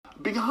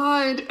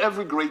Behind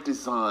every great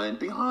design,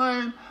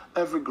 behind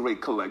every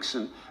great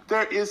collection,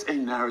 there is a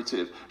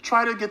narrative.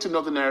 Try to get to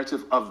know the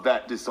narrative of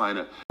that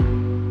designer.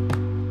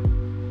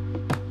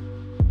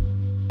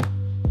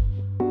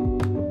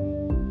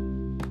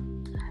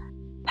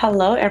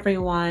 Hello,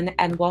 everyone,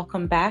 and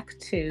welcome back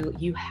to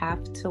You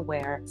Have to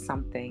Wear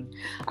Something.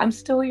 I'm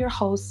still your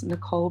host,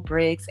 Nicole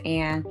Briggs,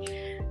 and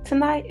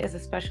tonight is a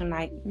special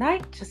night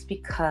just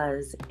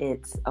because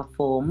it's a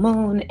full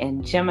moon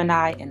in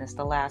Gemini, and it's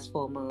the last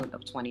full moon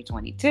of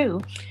 2022.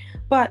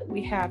 But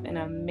we have an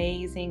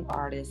amazing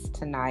artist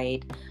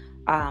tonight.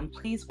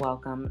 Please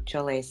welcome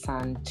Jolie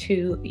Sun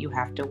to You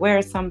Have to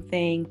Wear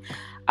Something.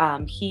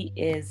 He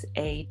is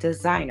a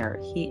designer.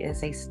 He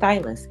is a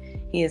stylist.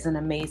 He is an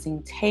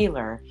amazing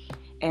tailor.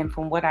 And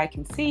from what I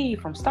can see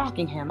from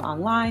stalking him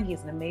online,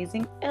 he's an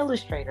amazing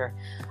illustrator.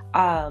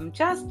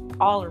 Just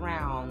all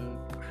around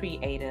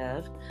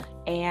creative.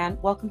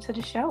 And welcome to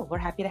the show. We're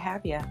happy to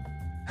have you.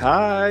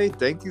 Hi,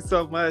 thank you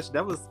so much.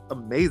 That was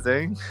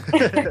amazing.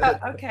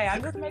 Okay,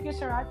 I'm just making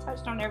sure I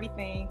touched on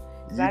everything.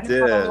 You I did.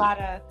 didn't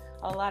have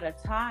a lot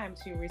of time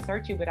to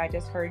research you, but I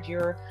just heard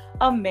you're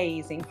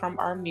amazing from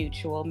our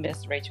mutual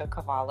Miss Rachel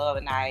Cavallo,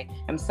 and I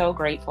am so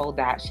grateful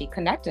that she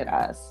connected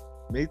us.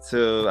 Me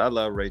too. I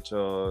love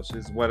Rachel.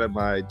 She's one of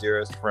my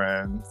dearest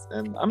friends,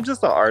 and I'm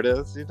just an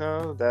artist,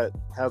 that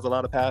has a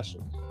lot of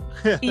passion.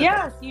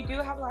 Yes, you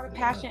do have a lot of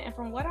passion, and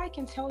from what I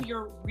can tell,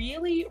 you're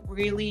really,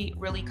 really,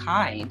 really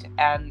kind,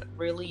 and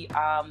really,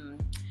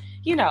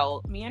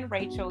 me and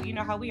Rachel, you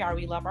know how we are.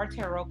 We love our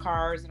tarot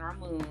cards and our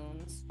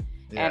moons.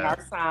 Yeah. And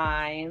our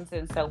signs,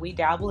 and so we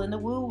dabble in the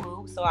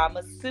woo-woo. So I'm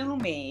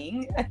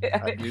assuming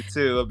I do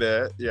too, a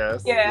bit.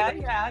 Yes.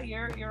 Yeah,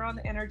 you're on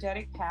the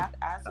energetic path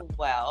as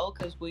well,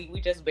 because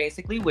we just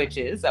basically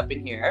witches up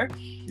in here.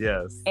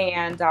 Yes.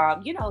 And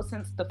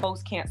since the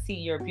folks can't see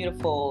your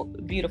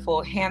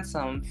beautiful,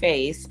 handsome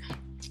face,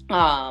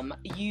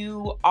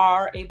 you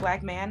are a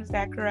Black man. Is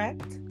that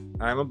correct?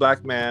 I'm a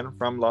Black man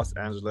from Los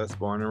Angeles,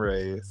 born and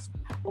raised.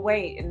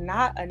 Wait,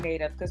 not a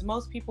native, because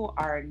most people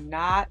are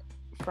not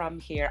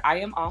from here. I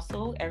am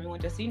also, everyone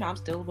just so you know, I'm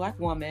still a Black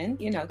woman.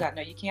 God,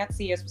 no, you can't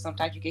see us, but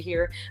sometimes you can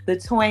hear the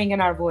twang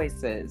in our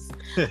voices.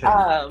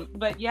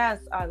 But yes,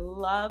 I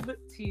love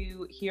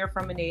to hear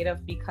from a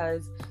native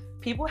because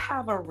people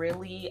have a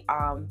really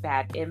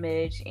bad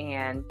image,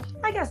 and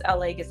I guess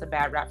LA gets a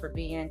bad rap for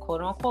being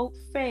quote unquote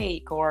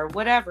fake or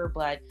whatever,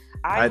 but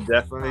I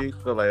definitely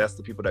feel like that's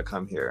the people that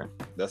come here.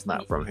 That's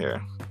not from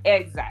here.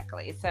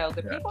 Exactly. So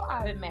the people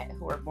I've met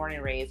who are born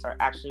and raised are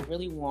actually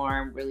really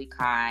warm, really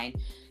kind,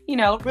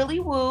 really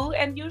woo,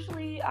 and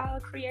usually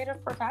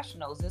creative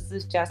professionals. This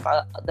is just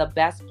the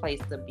best place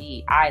to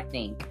be, I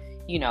think,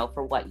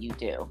 for what you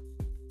do.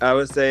 I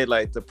would say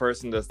like the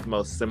person that's the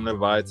most similar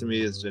vibe to me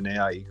is Jhené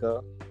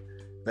Aiko.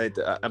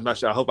 I'm not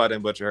sure. I hope I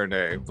didn't butcher her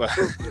name, but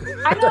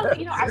I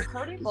know. I've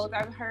heard it both.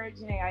 I've heard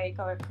Jhené Aiko.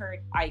 I've heard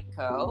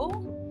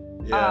Aiko.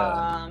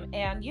 Yeah.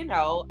 And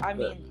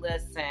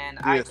listen.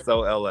 She is so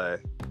LA.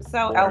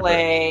 So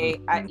LA.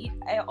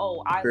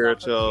 I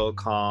spiritual,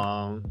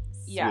 calm,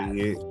 yes.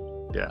 sweet.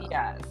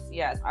 Yeah.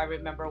 Yes. I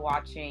remember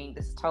watching.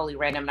 This is totally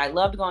random, and I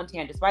love to go on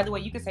tangents. By the way,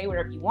 you can say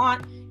whatever you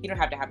want. You don't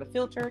have to have a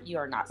filter. You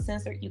are not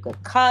censored. You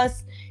could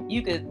cuss.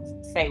 You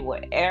could say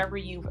whatever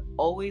you've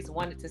always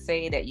wanted to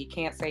say that you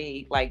can't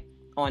say like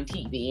on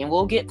TV. And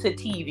we'll get to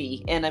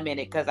TV in a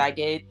minute because I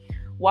did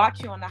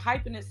watch you on The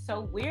Hype, and it's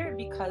so weird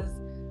because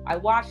I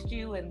watched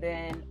you and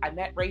then I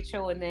met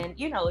Rachel, and then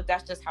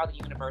that's just how the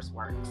universe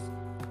works.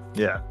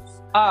 Yeah.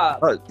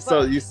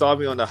 So you saw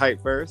me on The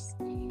Hype first?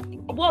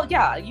 Well,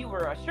 yeah, you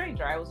were a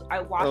stranger.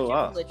 I watched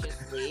it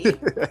religiously.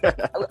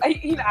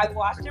 I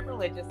watched it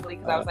religiously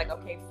because I was like,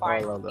 okay,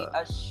 finally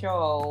a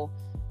show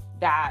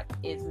that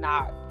is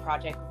not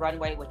Project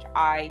Runway, which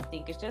I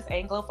think is just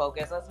Anglo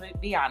focused. Let's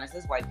be honest,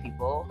 it's white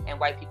people and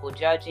white people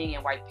judging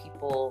and white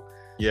people.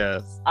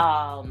 Yes.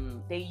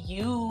 They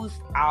use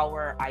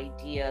our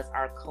ideas,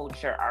 our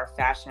culture, our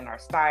fashion, our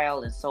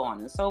style, and so on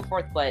and so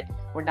forth. But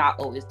we're not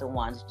always the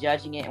ones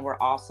judging it, and we're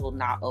also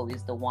not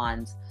always the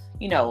ones,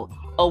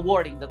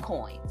 awarding the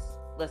coins.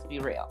 Let's be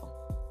real.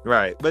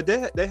 Right, but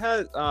they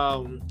had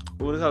what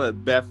do you call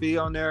it,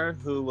 Beffy on there,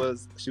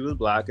 she was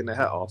Black, and they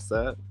had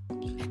Offset.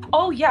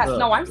 Oh yes,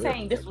 no, I'm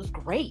saying this was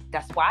great.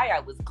 That's why I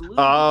was glued.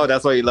 Oh,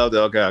 that's why you loved it.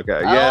 Okay.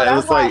 Yeah, it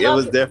was like it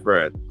was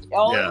different.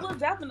 Oh, yeah. It was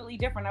definitely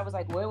different. I was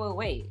like,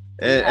 wait.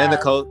 And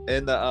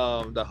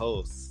the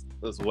host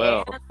as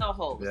well. And the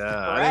host. Yeah,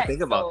 correct. I didn't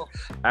think about.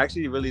 I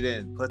actually really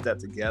didn't put that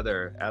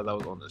together as I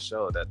was on the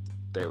show that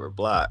they were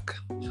Black.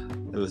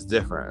 It was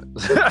different.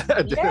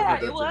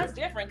 It was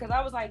different because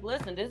I was like,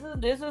 listen,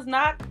 this is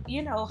not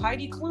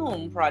Heidi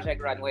Klum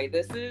Project Runway.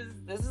 This is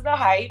The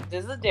Hype.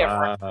 This is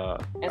different.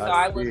 And so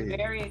I was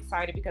very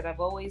excited because I've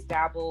always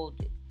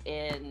dabbled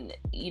in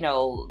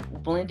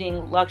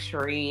blending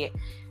luxury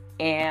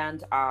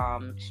and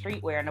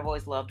streetwear, and I've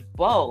always loved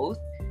both.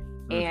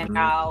 And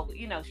now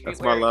streetwear.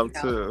 That's my love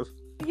too.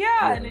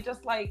 Yeah, and it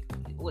just like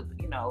with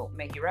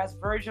Maggie Rest,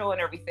 Virgil,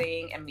 and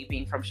everything, and me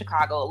being from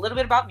Chicago. A little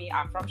bit about me: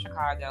 I'm from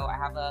Chicago. I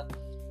have a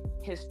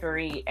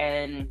history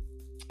in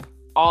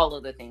all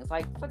of the things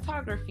like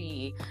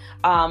photography,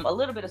 a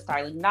little bit of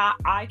styling.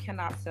 I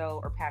cannot sew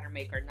or pattern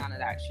make or none of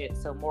that shit.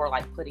 So more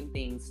like putting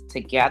things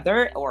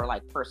together or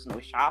like personal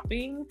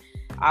shopping.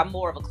 I'm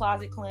more of a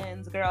closet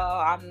cleanse girl.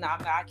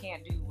 I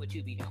can't do what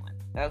you be doing.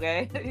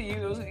 Okay,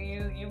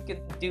 you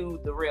can do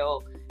the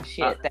real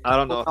shit that I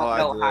don't know people how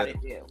don't know I how do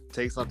to it. do.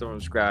 Take something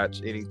from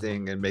scratch,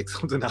 anything, and make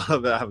something out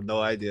of it. I have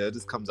no idea. It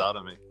just comes out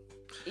of me.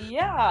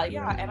 Yeah,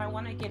 and I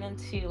want to get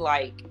into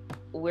like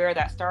where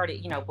that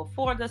started. You know,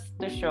 before the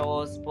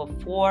shows,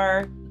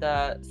 before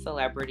the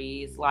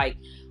celebrities. Like,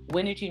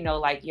 when did you know?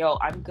 Like, yo,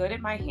 I'm good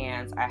at my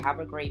hands. I have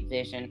a great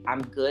vision.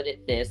 I'm good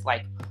at this.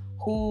 Like,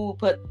 who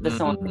put the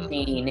sewing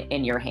machine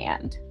in your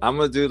hand? I'm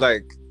gonna do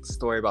like a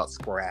story about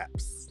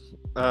scraps.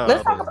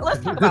 Let's talk about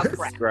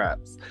scraps.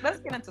 Scraps. Let's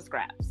get into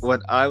scraps. When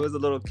I was a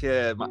little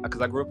kid, because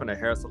I grew up in a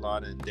hair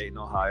salon in Dayton,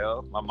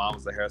 Ohio. My mom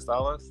was a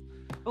hairstylist.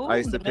 Ooh, I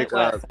used to pick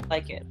Midwest, up. I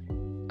like it.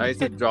 I used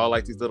to draw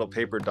like these little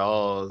paper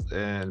dolls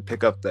and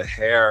pick up the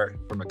hair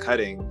from the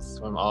cuttings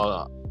from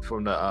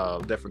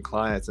the different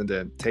clients, and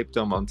then tape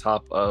them on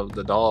top of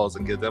the dolls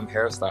and give them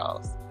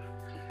hairstyles.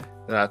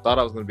 And I thought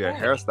I was going to be a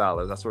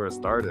hairstylist. That's where it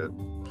started.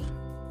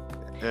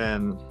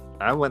 And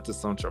I went to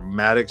some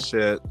traumatic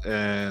shit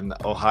in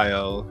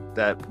Ohio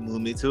that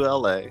moved me to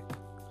LA.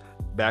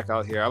 Back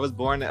out here. I was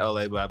born in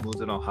LA, but I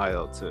moved in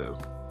Ohio too.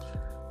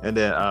 And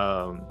then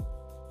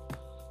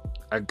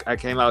I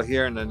came out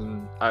here, and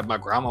then my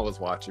grandma was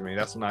watching me.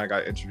 That's when I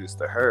got introduced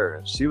to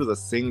her. She was a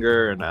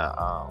singer and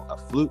a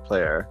flute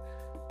player.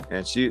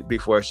 And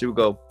before she would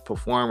go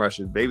perform or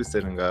she was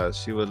babysitting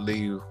us, she would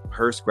leave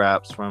her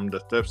scraps from the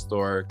thrift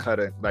store,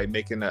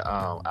 making the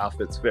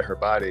outfits fit her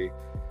body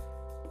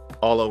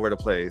all over the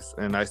place.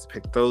 And I used to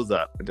pick those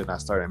up, and then I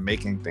started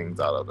making things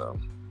out of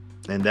them.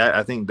 And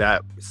I think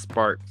that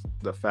sparked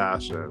the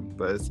fashion.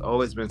 But it's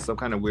always been some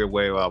kind of weird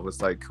way where I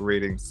was like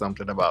creating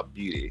something about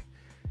beauty.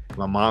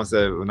 My mom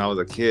said when I was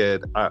a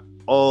kid, I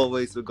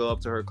always would go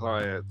up to her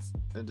clients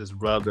and just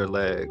rub their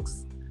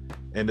legs.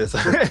 And it's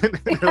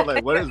they're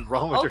like, what is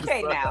wrong with your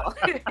son? Now.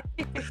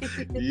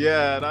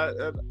 Yeah, and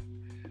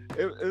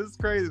it was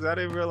crazy. I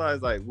didn't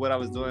realize like what I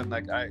was doing.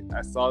 Like I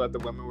saw that the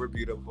women were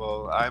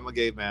beautiful. I'm a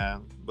gay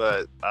man,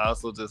 but I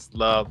also just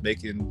love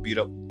making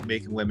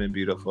women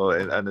beautiful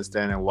and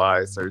understanding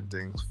why certain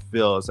things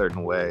feel a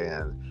certain way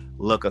and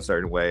look a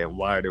certain way, and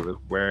why they were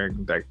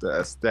wearing like the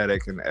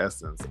aesthetic and the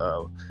essence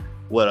of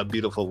what a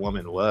beautiful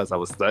woman was. I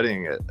was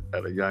studying it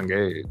at a young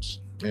age,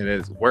 and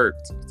it's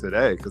worked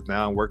today because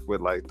now I work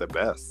with like the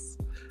best,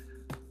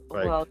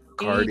 like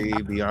Cardi,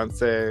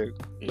 Beyonce.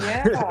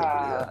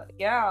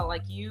 Yeah,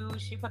 like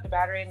she put the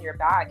battery in your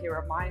back. It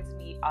reminds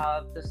me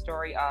of the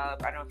story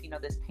of, I don't know if you know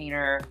this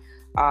painter,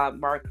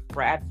 Mark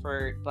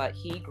Bradford, but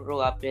he grew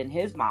up in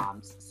his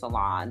mom's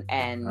salon.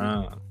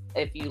 And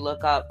if you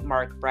look up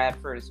Mark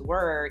Bradford's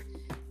work,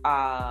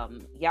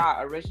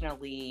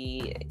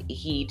 originally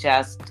he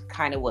just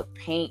kind of would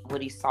paint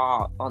what he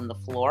saw on the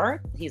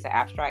floor. He's an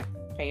abstract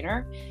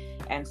painter,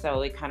 and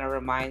so it kind of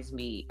reminds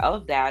me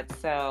of that.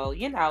 So,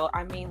 you know,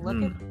 I mean,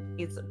 look at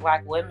these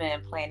Black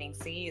women planting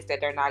seeds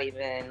that they're not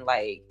even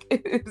like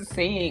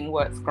seeing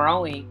what's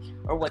growing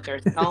or what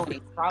they're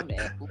sowing from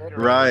it.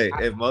 Literally. Right,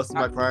 and most of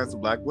my clients are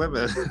Black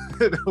women.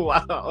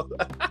 Wow.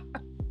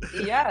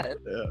 Yes.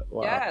 Yeah.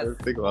 Wow. Yes.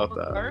 Let's think about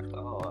that.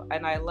 Circle.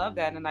 And I love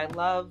that, and I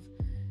love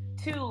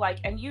too, like,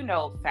 and you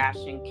know,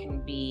 fashion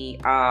can be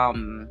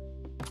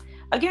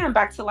again,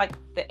 back to like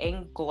the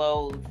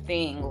Anglo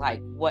thing,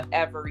 like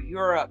whatever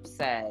Europe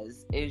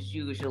says is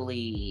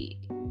usually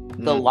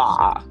the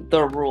law,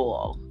 the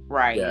rule,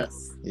 right?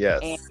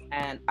 Yes.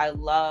 And I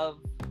love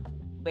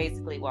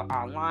basically what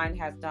online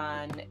has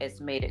done. It's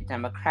made it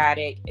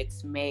democratic.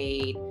 It's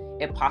made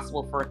it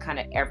possible for kind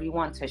of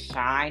everyone to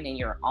shine in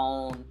your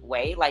own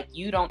way. Like,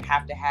 you don't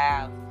have to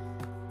have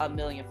 1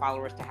 million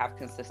followers to have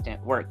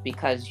consistent work,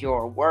 because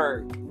your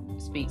work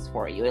speaks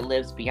for you. It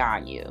lives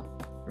beyond you.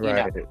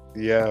 Right.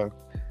 Yeah.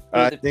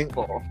 I think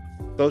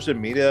social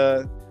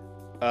media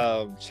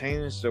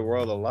changed the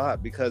world a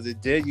lot, because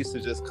it did used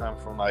to just come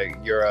from like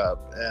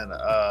Europe and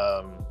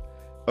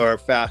or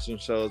fashion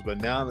shows, but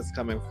now it's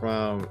coming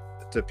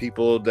to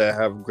people that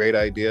have great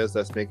ideas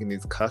that's making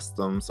these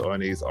customs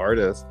on these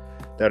artists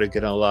that are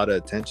getting a lot of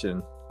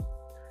attention.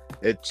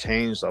 It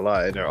changed a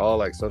lot, and they're all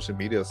like social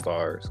media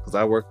stars, because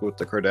I work with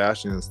the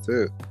Kardashians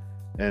too,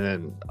 and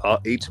then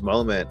each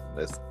moment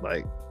is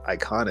like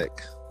iconic.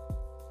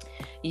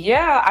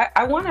 Yeah,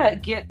 I want to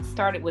get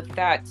started with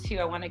that too.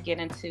 I want to get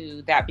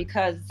into that,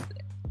 because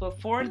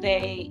before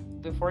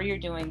you're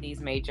doing these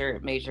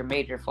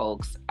major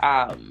folks,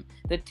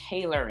 the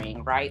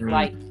tailoring, right?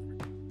 Like,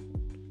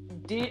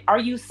 are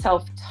you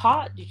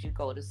self-taught? Did you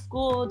go to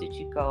school? Did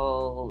you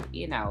go,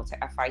 to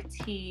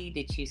FIT?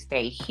 Did you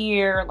stay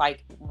here?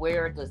 Like,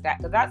 where does that,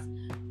 because that's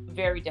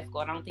very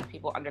difficult. I don't think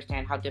people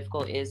understand how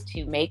difficult it is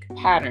to make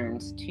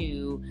patterns,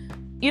 to,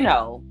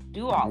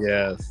 do all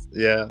Yes.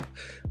 Yeah.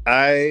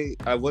 I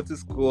went to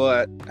school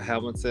at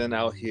Hamilton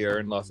out here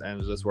in Los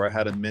Angeles, where I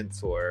had a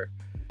mentor.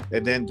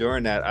 And then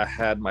during that, I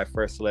had my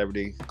first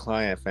celebrity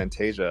client,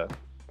 Fantasia,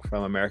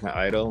 from American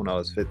Idol, when I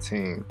was 15. And then I started,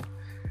 I was like,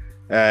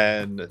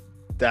 And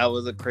that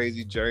was a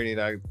crazy journey.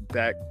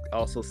 That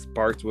also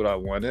sparked what I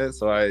wanted.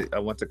 So I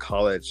went to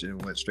college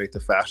and went straight to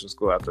fashion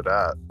school after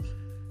that.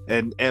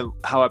 And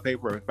how I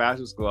paid for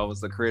fashion school, I was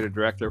the creative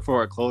director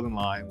for a clothing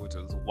line, which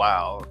was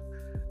wow.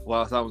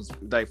 Whilst I was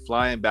like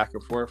flying back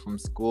and forth from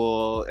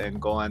school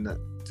and going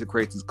to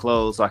create these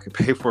clothes so I could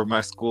pay for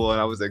my school, and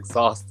I was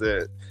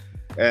exhausted.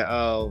 And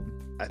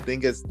I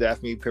think it's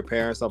definitely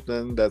preparing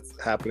something that's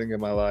happening in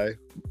my life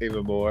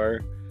even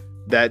more,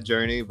 that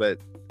journey. But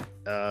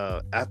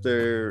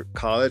after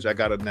college, I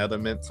got another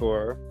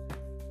mentor,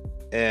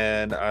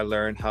 and I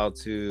learned how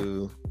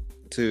to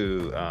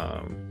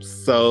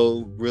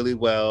sew really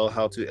well,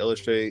 how to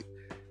illustrate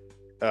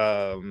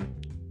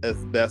as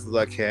best as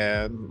I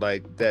can.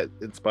 Like, that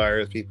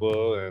inspires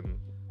people. And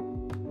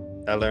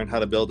I learned how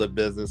to build a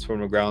business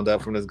from the ground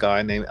up from this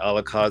guy named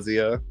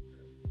Alakazia.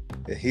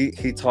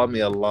 He taught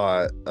me a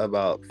lot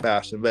about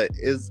fashion, but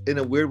is in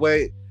a weird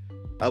way,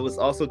 I was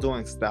also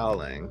doing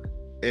styling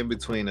in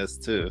between us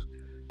too.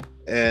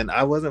 And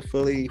I wasn't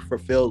fully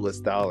fulfilled with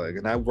styling.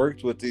 And I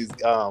worked with these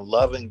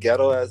Love and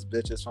Ghetto ass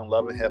bitches from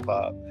Love and Hip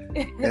Hop.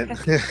 And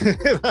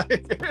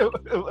like,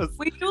 it was,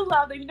 we do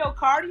love them. You know,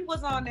 Cardi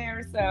was on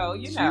there, so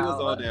you know. She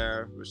was on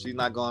there, but she's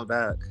not going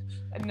back.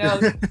 No,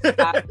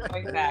 not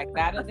going back.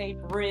 That is a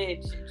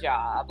bridge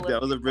job.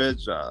 That was a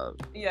bridge job.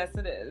 Yes,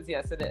 it is.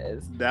 Yes, it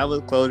is. That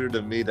was closure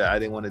to me, that I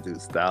didn't want to do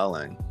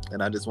styling,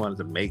 and I just wanted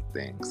to make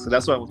things. So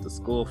that's what I went to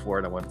school for,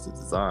 and I wanted to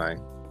design.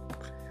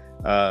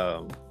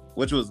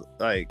 Which was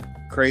like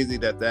crazy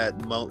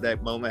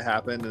that moment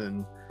happened,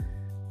 and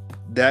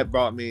that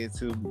brought me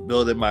to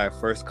building my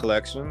first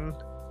collection,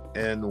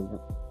 and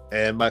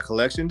my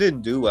collection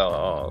didn't do well at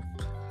all.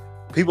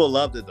 People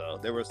loved it though;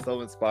 they were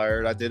so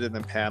inspired. I did it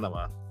in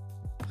Panama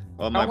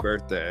on my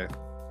birthday,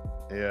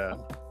 yeah,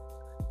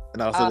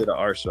 and I also did an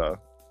art show.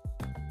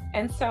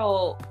 And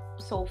so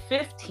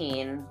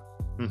 15,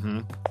 mm-hmm.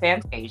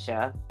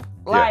 Fantasia,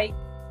 like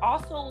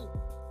also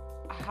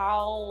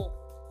how.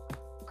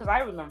 Because I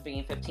remember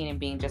being 15 and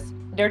being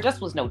there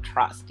just was no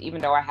trust,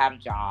 even though I had a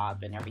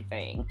job and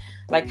everything.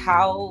 Like,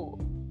 how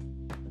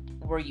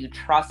were you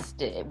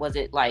trusted? Was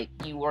it like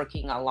you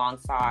working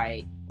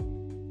alongside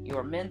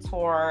your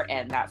mentor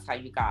and that's how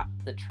you got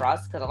the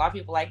trust? Because a lot of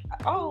people like,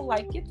 oh,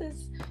 like, get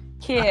this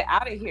kid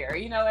out of here.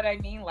 You know what I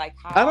mean? Like,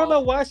 how... I don't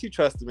know why she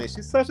trusted me.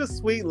 She's such a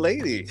sweet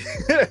lady.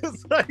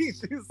 It's like,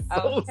 she's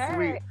so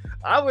sweet.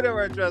 I would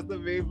never have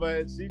trusted me,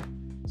 but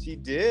she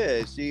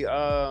did.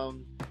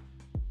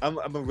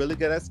 I'm really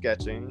good at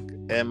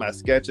sketching, and my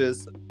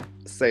sketches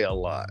say a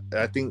lot.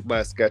 I think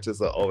my sketches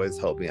will always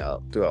help me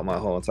out throughout my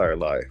whole entire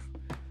life.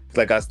 It's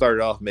like I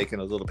started off making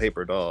those little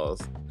paper dolls.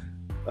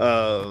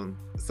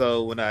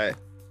 So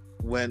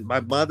when my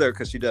mother,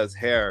 because she does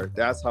hair,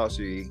 that's how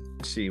she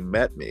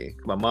met me.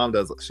 My mom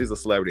she's a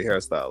celebrity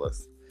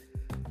hairstylist.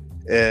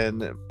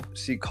 And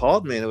she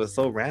called me, and it was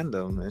so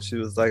random. And she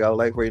was like, I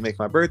like where you make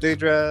my birthday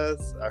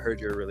dress. I heard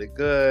you're really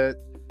good.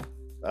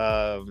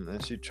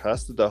 And she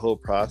trusted the whole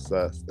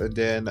process. And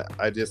then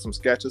I did some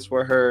sketches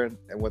for her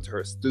and went to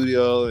her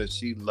studio, and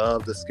she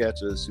loved the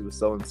sketches. She was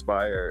so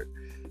inspired,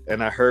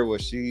 and I heard what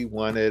she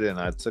wanted, and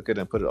I took it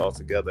and put it all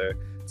together.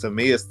 To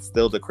me, it's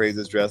still the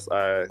craziest dress.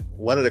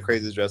 One of the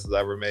craziest dresses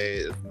I ever made.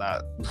 Is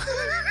not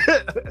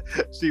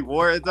she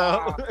wore it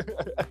though.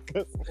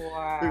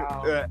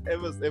 Wow. It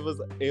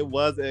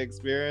was an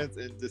experience,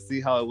 and to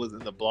see how it was in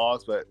the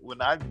blogs. But when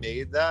I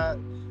made that,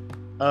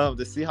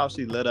 to see how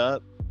she lit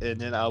up, and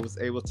then I was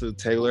able to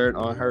tailor it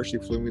on her. She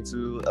flew me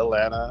to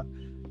Atlanta,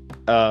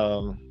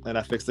 and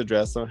I fixed the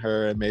dress on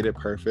her and made it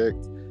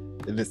perfect.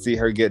 And to see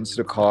her get into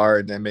the car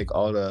and then make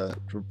all the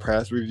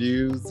press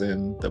reviews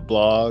and the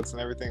blogs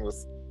and everything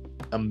was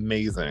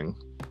amazing.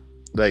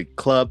 Like,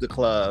 club to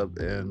club,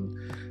 and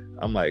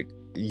I'm like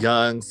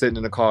young, sitting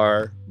in the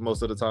car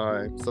most of the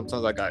time.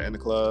 Sometimes I got in the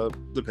club,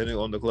 depending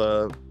on the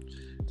club,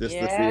 just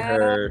to see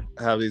her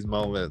have these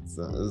moments.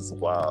 It's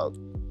wild.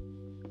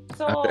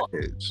 So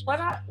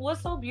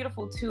what's so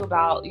beautiful too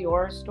about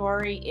your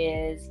story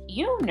is,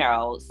 you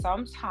know,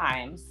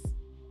 sometimes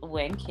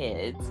when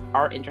kids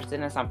are interested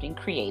in something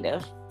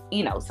creative,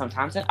 you know,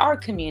 sometimes in our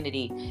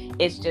community,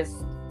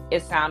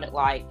 it sounded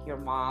like your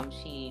mom,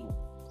 she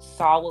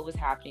saw what was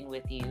happening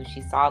with you.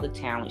 She saw the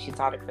talent, she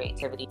saw the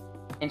creativity,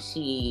 and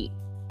she,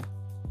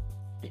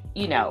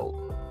 you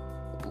know,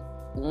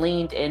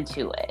 leaned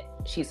into it.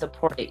 She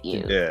supported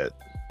you. She did.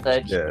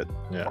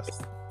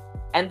 Yes.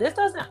 And this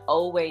doesn't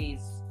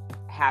always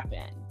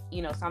happen.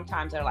 You know,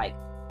 sometimes they're like,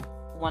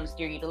 want to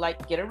steer you to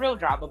like get a real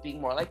job or be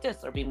more like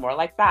this or be more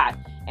like that,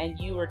 and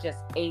you were just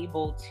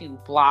able to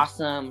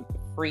blossom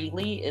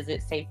freely. Is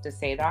it safe to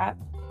say that?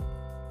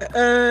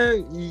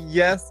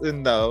 Yes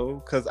and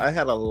no, because I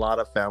had a lot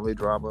of family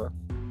drama.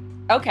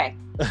 Okay.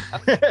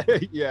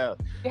 Yeah.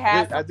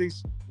 I think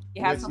she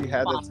had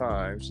the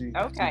time. She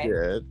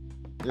did.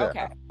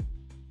 Yeah.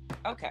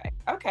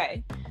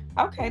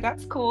 Okay,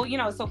 that's cool. You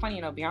know, it's so funny.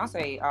 You know,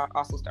 Beyonce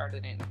also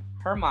started in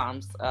her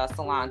mom's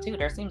salon too.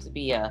 There seems to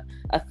be a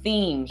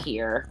theme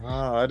here.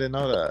 Oh, I didn't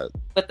know that.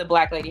 With the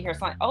Black Lady Hair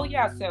Salon. Oh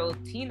yeah, so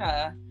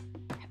Tina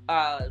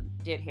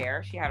did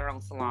hair. She had her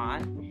own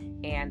salon,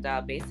 and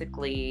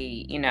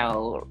basically,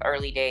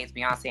 early days,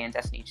 Beyonce and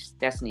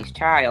Destiny's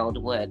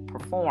Child would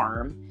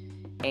perform,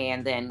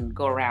 and then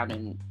go around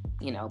and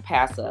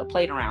pass a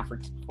plate around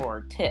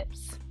for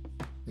tips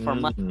for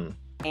money.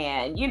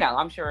 And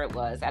I'm sure it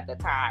was at the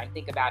time.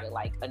 Think about it,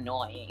 like,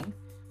 annoying,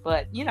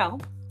 but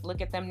look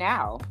at them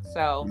now.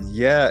 So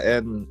yeah,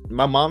 and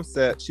my mom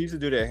said she used to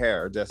do their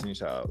hair, Destiny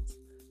Child's.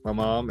 My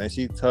mom, and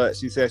she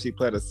said she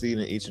planted a seed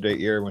in each of their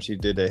ear when she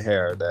did their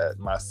hair that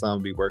my son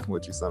will be working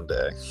with you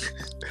someday.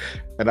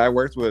 And I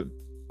worked with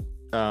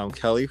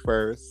Kelly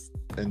first,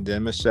 and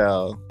then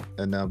Michelle,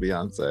 and now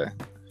Beyonce.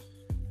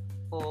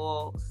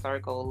 Full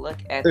circle. Look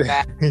at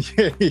that.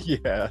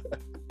 Yeah.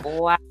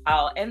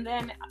 Wow. And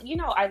then,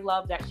 I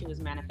love that she was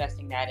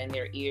manifesting that in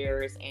their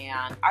ears.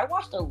 And I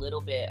watched a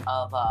little bit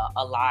of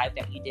a live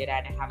that you did.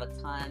 I didn't have a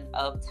ton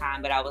of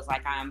time, but I was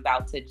like, I'm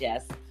about to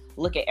just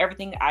look at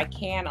everything I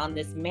can on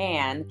this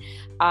man.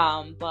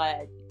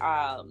 But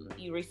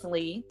you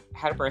recently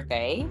had a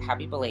birthday.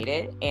 Happy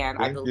belated. And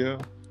Thank I believe you.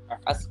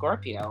 A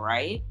Scorpio,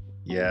 right?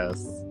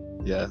 Yes.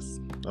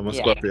 I'm a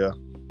Scorpio.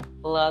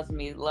 Love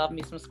me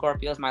some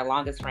Scorpios. My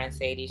longest friend,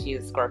 Sadie,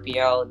 she's a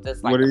Scorpio.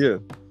 Just like what are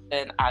you?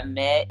 I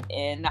met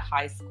in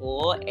high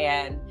school,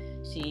 and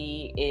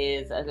she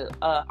is a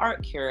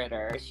art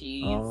curator.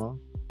 She's a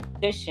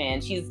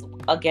musician. She's,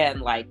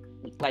 again, like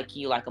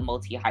you, like a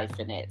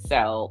multi-hyphenate.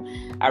 So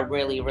I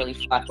really, really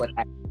fuck with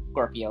that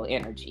Scorpio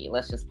energy.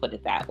 Let's just put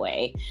it that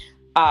way.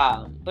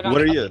 But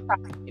what are you?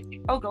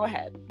 Oh, go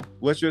ahead.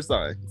 What's your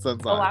sign? Sun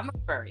sign? Oh, I'm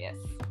Aquarius.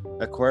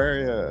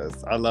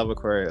 Aquarius. I love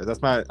Aquarius.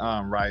 That's my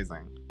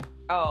rising.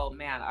 Oh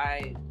man,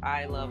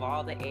 I love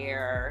all the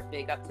air.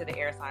 Big up to the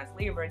air signs: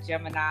 Libra,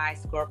 Gemini,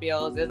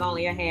 Scorpios. There's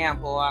only a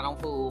handful I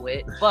don't fool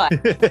with, but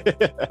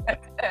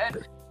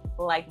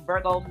like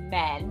Virgo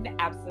men,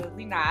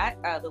 absolutely not.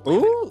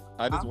 Ooh,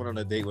 I just went on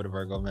a date with a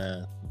Virgo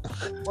man.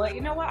 Well,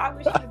 you know what? I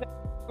wish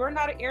we're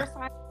not an air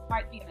sign. We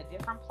might be in a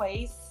different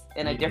place,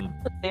 in a different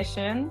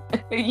position,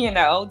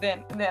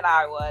 than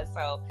I was.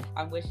 So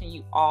I'm wishing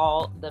you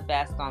all the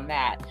best on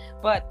that.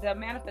 But the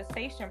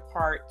manifestation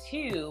part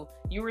too,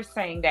 you were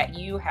saying that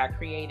you had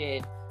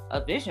created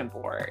a vision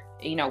board,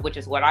 which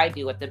is what I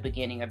do at the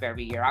beginning of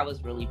every year. I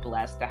was really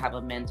blessed to have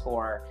a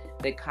mentor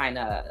that kind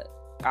of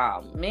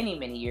many,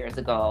 many years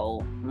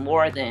ago,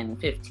 more than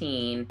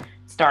 15,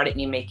 started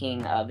me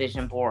making a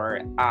vision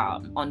board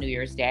on New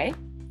Year's Day.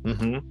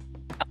 Mm-hmm.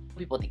 Some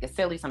people think it's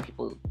silly. Some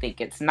people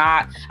think it's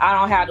not. I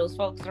don't have those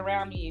folks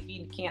around me. If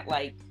you can't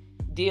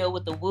deal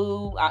with the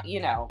woo,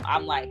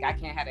 I'm like, I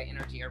can't have the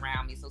energy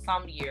around me. So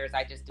some years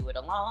I just do it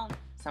alone.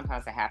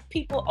 Sometimes I have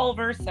people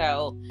over.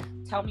 So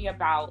tell me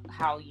about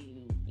how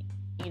the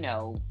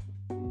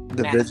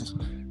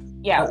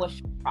vision. Yeah, what's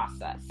your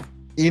process?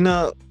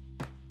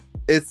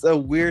 It's a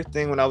weird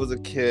thing. When I was a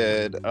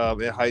kid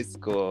in high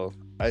school,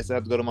 I used to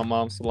have to go to my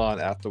mom's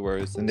salon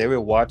afterwards, and they were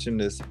watching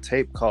this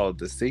tape called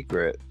The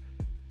Secret.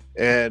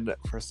 And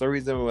for some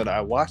reason, when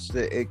I watched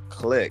it, it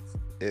clicked.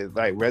 It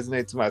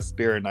resonated to my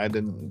spirit, and I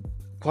didn't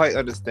quite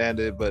understand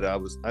it, but I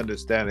was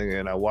understanding it,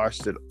 and I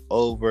watched it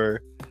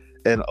over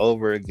and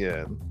over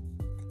again.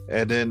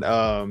 And then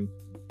I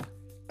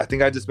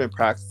think I just been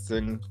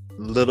practicing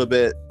a little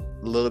bit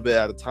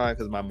at a time,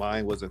 because my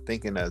mind wasn't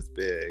thinking as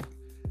big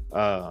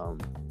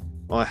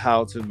on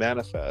how to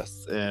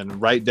manifest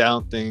and write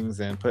down things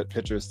and put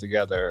pictures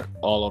together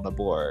all on the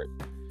board.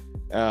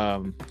 I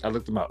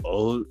looked at my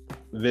old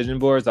vision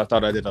boards. I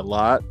thought I did a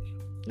lot,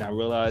 and I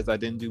realized I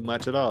didn't do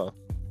much at all.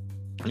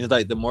 It's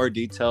like the more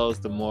details,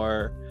 the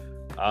more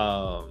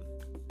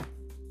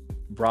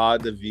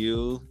broad the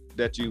view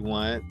that you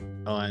want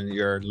on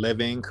your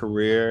living,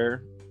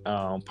 career,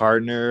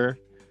 partner,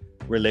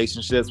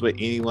 relationships with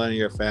anyone in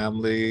your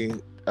family,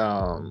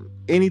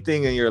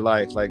 anything in your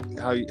life. Like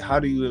how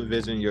do you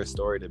envision your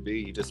story to be?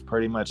 You just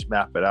pretty much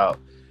map it out,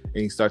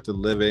 and you start to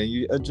live it, and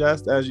you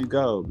adjust as you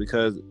go,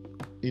 because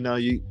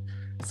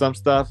some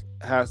stuff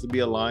has to be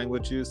aligned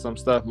with you. Some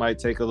stuff might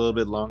take a little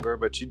bit longer,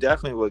 but you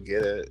definitely will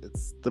get it.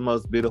 It's the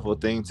most beautiful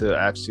thing to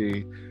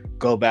actually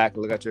go back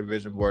and look at your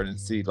vision board and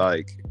see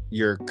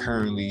you're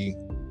currently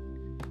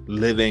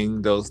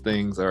living those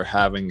things or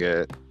having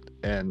it,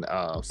 and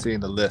seeing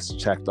the list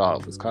checked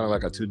off. It's kind of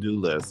like a to-do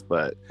list,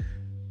 but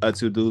a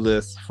to-do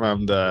list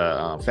from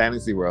the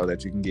fantasy world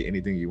that you can get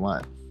anything you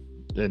want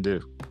and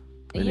do.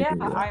 Yeah,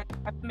 I've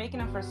been making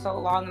them for so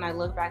long, and I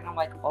look back and I'm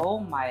like, oh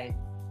my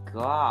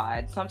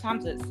God.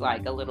 Sometimes it's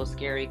a little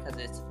scary because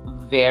it's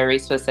very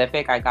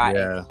specific. I got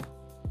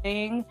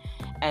everything,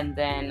 and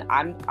then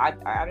I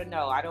don't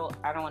know. I don't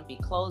want to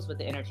be closed with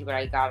the energy, but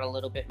I got a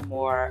little bit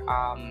more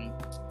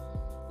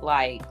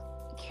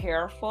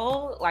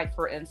careful.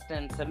 For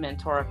instance, a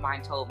mentor of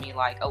mine told me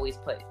always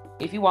put,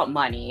 if you want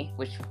money,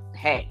 which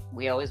hey,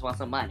 we always want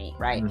some money,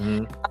 right?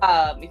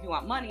 Mm-hmm. If you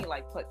want money,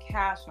 put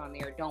cash on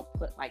there. Don't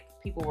put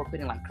people were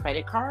putting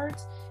credit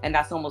cards, and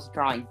that's almost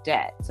drawing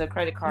debt. So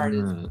credit cards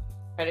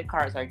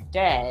are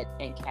dead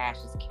and cash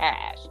is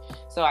cash.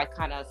 So I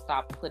kind of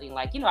stopped putting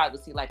I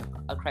would see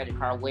a credit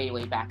card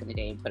way back in the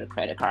day and put a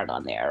credit card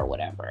on there or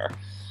whatever.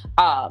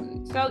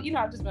 So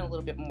I've just been a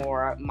little bit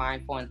more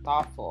mindful and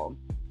thoughtful.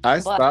 I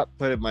stopped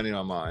putting money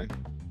on mine.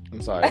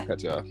 I'm sorry, I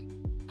cut you off.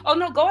 Oh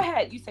no, go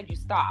ahead. You said you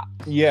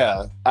stopped.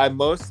 Yeah, I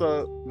more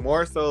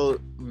so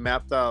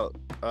mapped out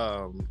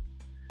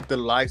the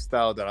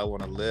lifestyle that I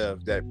want to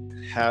live that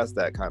has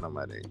that kind of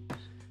money,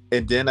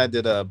 and then I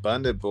did an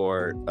abundant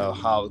board of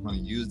how I was going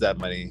to use that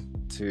money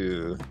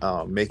to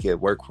make it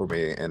work for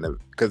me, and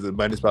because the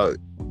money's about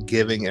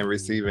giving and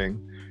receiving,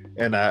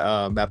 and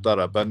I mapped out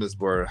an abundance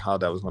board how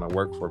that was going to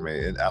work for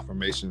me and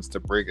affirmations to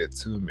bring it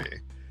to me,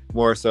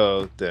 more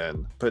so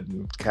than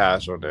putting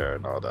cash on there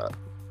and all that.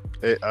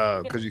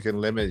 Because you can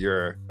limit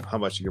how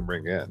much you can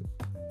bring in.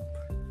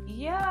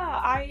 Yeah,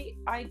 I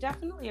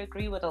definitely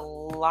agree with a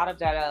lot of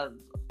that. Of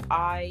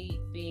I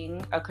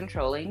being a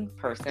controlling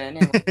person,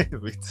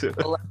 and Me too.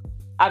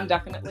 I'm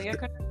definitely a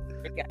controlling,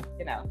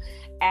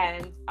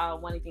 and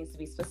wanting things to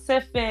be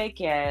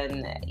specific,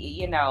 and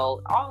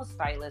all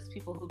stylists,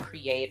 people who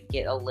create,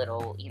 get a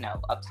little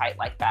uptight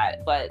like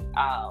that. But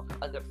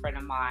a good friend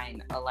of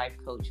mine, a life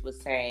coach,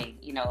 was saying,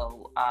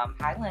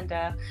 hi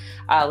Linda,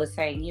 was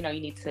saying, you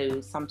need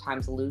to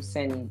sometimes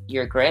loosen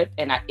your grip,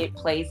 and it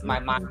plays my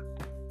mind,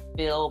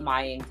 feel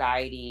my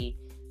anxiety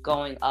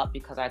going up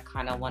because I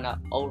kind of want to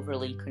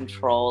overly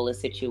control a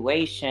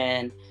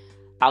situation.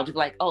 I'll be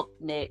like, oh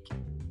Nick,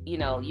 you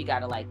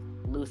gotta like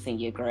loosen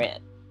your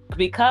grip,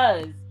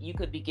 because you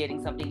could be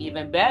getting something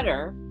even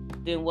better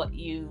than what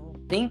you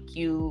think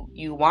you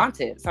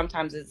wanted.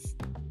 Sometimes it's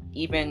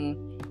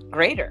even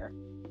greater,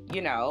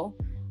 and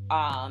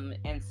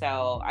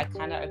so I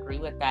kind of agree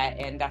with that,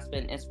 and that's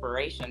been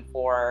inspiration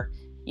for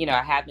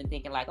I have been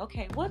thinking like,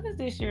 okay, what is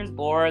this year's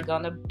board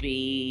gonna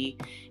be,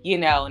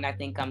 and I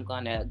think I'm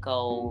gonna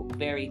go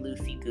very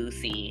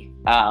loosey-goosey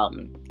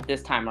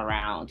this time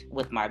around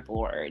with my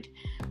board.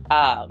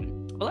 But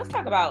let's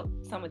talk about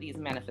some of these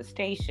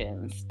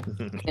manifestations.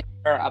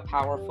 You're a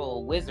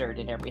powerful wizard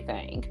and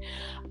everything.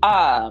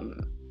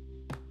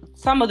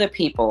 Some of the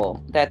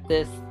people that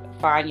this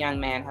fine young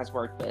man has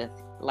worked with,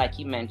 like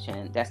you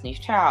mentioned, Destiny's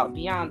Child,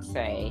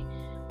 Beyonce,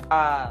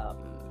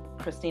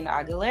 Christina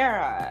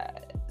Aguilera,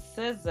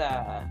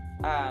 SZA,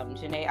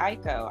 Jhené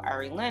Aiko,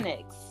 Ari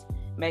Lennox,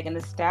 Megan Thee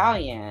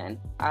Stallion,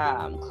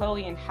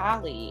 Chloe and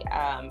Halle,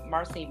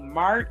 Marcy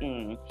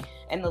Martin,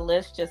 and the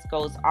list just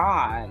goes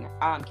on.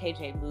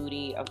 KJ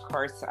Moody, of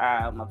course,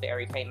 a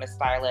very famous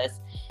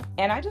stylist.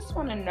 And I just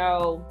want to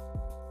know,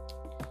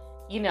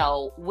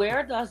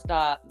 where does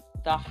the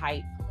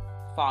hype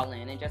fall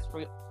in? And just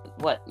for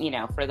what,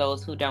 for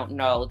those who don't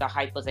know, The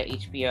Hype was an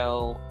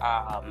HBO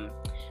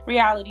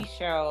reality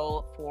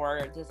show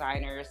for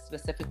designers,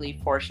 specifically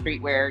for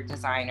streetwear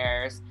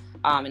designers.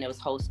 And it was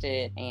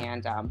hosted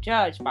and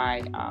judged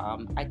by,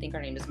 I think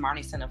her name is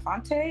Marnie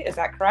Senafante. Is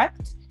that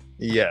correct?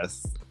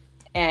 Yes.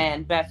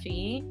 And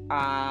Beffy,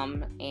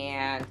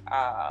 and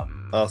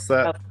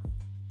Offset.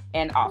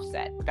 And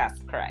Offset. That's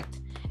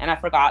correct. And I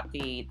forgot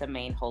the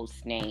main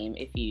host's name.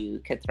 If you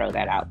could throw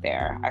that out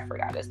there, I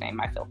forgot his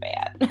name. I feel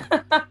bad.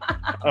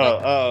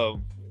 I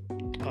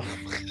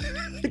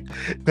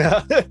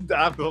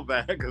feel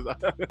bad because I'm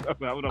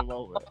having a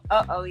moment.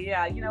 Oh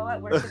yeah. You know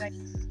what? Where should I get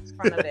in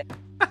front of it?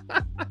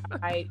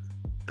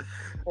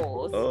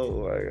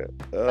 Oh my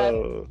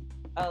god.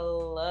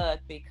 Oh look,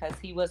 because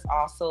he was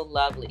also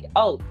lovely.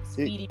 Oh,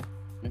 Speedy.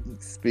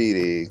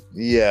 Speedy,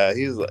 yeah,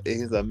 he's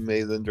an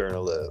amazing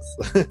journalist.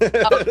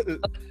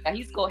 Yeah,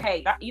 he's cool.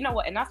 Hey, you know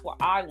what? And that's what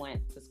I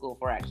went to school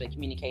for, actually,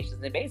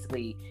 communications and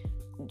basically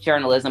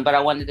journalism. But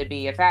I wanted to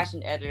be a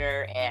fashion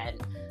editor.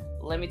 And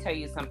let me tell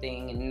you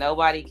something: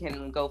 nobody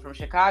can go from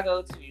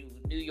Chicago to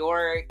New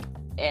York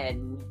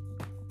and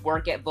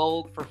work at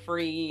Vogue for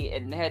free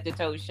and head to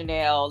toe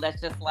Chanel.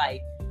 That's just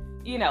like,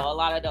 a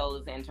lot of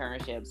those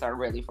internships are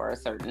really for a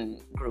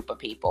certain group of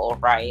people,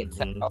 right?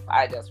 Mm-hmm. So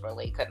I just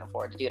really couldn't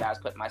afford to do that. I was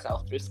putting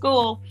myself through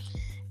school.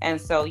 And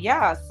so,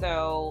 that's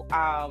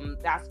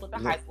what the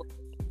hype was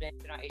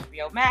on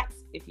HBO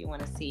Max, if you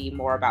want to see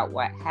more about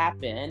what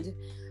happened.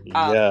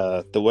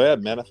 Yeah, the way I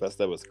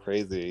manifested was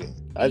crazy.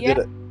 I did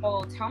it.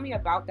 So tell me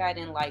about that,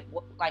 and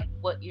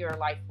what your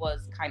life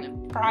was kind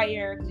of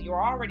prior, because you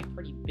were already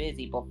pretty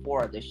busy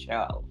before the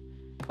show.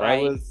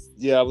 Right?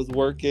 I was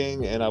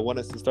working, and I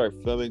wanted to start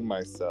filming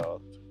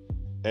myself.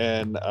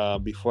 And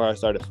before I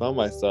started filming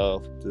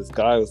myself, this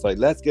guy was like,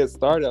 let's get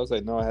started. I was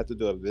like, no, I have to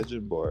do a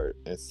vision board.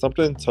 And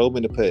something told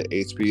me to put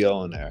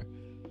HBO in there.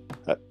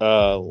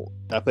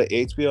 I put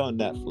HBO and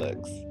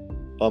Netflix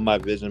on my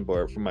vision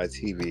board for my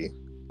TV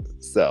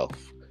self.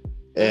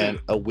 And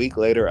a week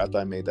later, after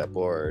I made that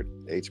board,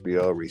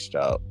 HBO reached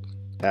out,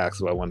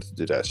 asked if I wanted to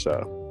do that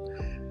show.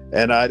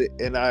 And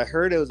I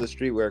heard it was a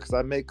streetwear because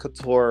I make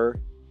couture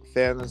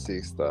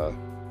fantasy stuff.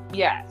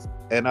 Yes.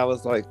 And I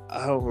was like,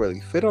 I don't really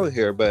fit on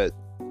here, but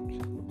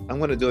I'm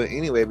gonna do it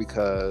anyway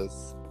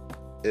because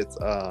it's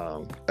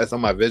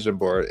on my vision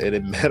board, and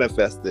it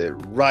manifested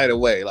right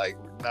away. Like,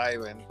 not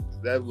even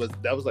that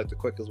was like the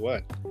quickest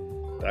one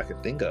that I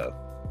could think of.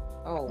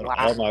 Oh on wow!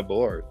 All my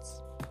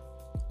boards.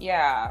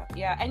 Yeah,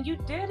 and you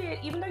did it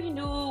even though you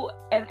knew,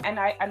 and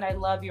I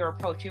love your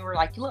approach. You were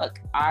like, look,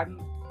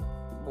 I'm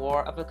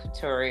more of a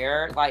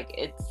couturier. Like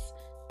it's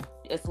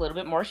a little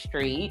bit more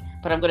street,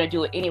 but I'm going to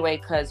do it anyway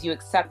because you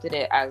accepted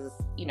it as,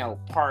 you know,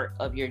 part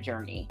of your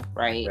journey,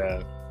 right?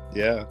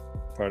 Yeah,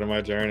 part of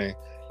my journey.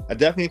 I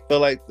definitely feel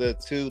like the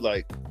two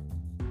like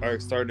are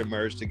starting to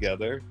merge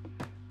together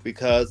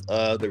because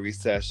of the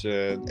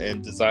recession,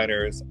 and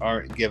designers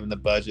aren't given the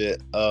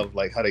budget of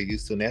like how they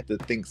used to, and they have to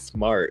think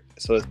smart,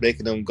 so it's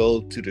making them go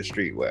to the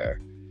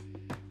streetwear.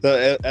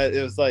 So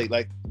it was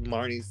like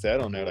Marnie said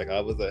on there, like I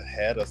was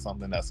ahead of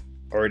something that's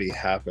already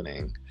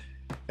happening,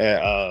 and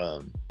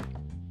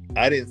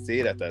I didn't see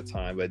it at that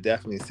time, but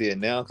definitely see it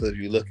now, because if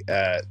you look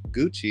at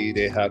Gucci,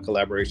 they have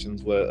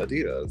collaborations with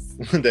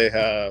Adidas. They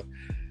have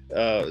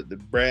the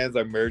brands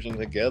are merging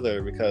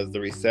together because the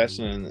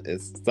recession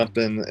is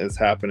something is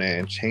happening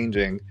and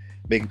changing,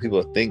 making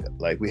people think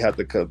like we have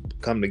to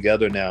come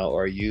together now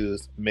or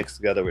mix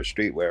together with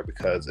streetwear,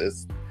 because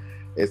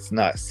it's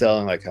not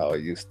selling like how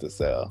it used to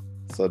sell.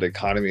 So the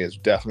economy is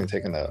definitely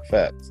taking the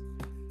effect.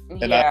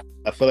 And I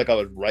feel like I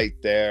was right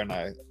there, and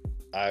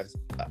I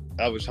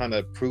was trying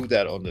to prove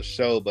that on the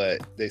show,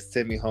 but they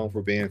sent me home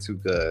for being too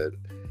good.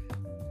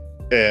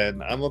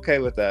 And I'm okay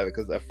with that,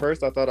 because at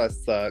first I thought I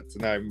sucked,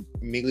 and I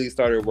immediately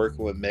started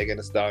working with Megan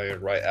Thee Stallion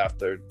right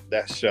after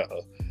that show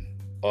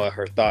on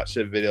her Thought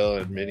Shit video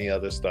and many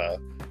other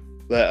stuff.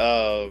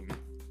 But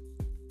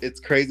it's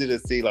crazy to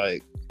see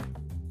like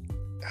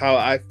how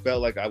I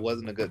felt like I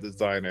wasn't a good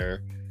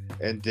designer,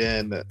 and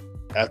then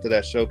after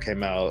that show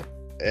came out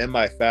and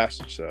my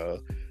fashion show,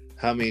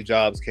 how many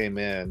jobs came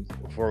in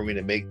for me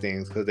to make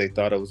things because they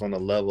thought it was on the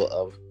level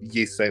of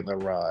Yves Saint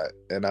Laurent,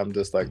 and I'm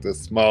just like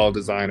this small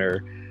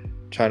designer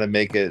trying to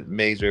make it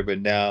major.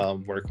 But now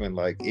I'm working with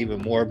like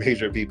even more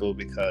major people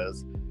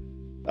because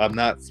I'm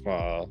not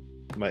small,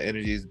 my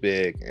energy is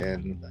big,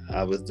 and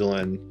I was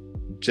doing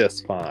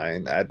just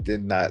fine. I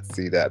did not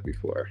see that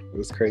before. It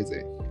was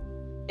crazy.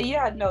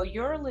 Yeah, no,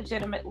 you're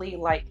legitimately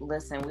like,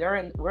 listen,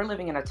 we're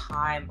living in a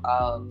time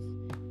of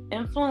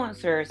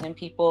influencers and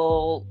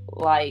people,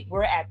 like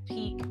we're at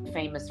peak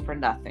famous for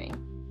nothing,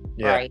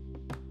 right?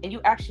 And you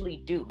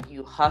actually do,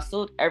 you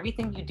hustled.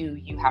 Everything you do,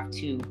 you have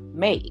to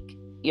make,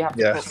 you have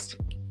to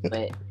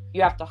but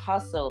you have to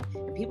hustle,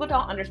 and people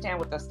don't understand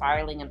with the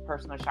styling and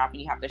personal shopping,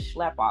 you have to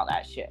schlep all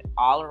that shit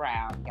all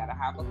around. You gotta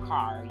have a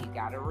car, you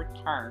gotta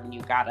return,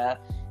 you gotta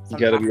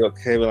be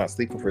okay with not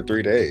sleeping for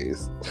 3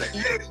 days.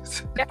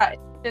 Yeah,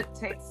 it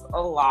takes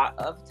a lot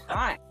of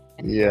time.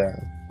 And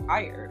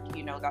tired,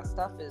 you know, that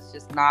stuff is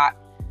just not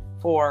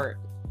for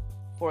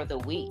the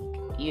weak,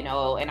 you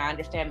know. And I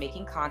understand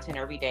making content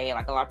every day,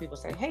 like a lot of people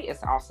say, hey,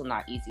 it's also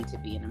not easy to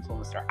be an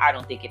influencer. I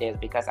don't think it is,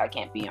 because I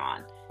can't be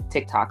on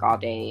TikTok all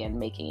day and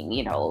making,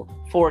 you know,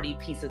 40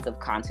 pieces of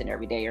content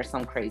every day or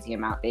some crazy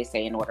amount they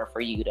say in order for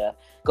you to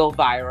go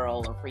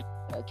viral or for you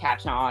to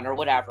catch on or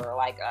whatever.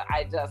 Like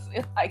I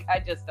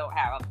just don't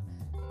have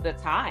the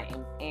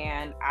time,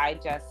 and I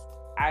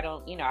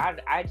don't, you know,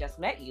 I just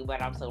met you,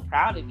 but I'm so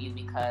proud of you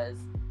because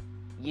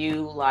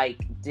you like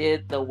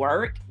did the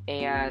work,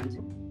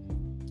 and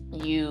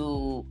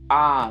you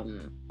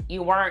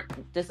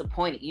weren't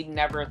disappointed. You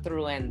never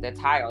threw in the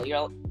towel.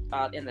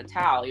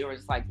 You were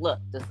just like, look,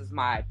 this is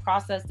my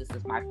process, this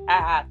is my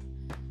path,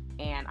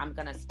 and I'm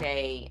gonna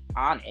stay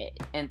on it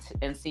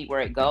and see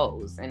where it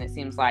goes. And it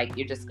seems like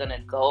you're just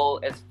gonna go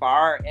as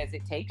far as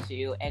it takes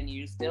you, and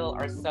you still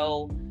are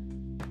so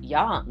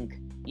young,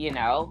 you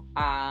know.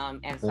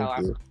 And so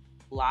I'm a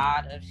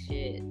lot of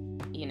shit,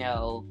 you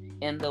know,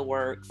 in the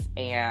works,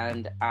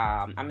 and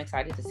I'm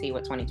excited to see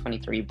what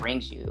 2023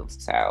 brings you.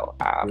 So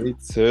me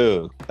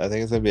too. I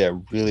think it's gonna be a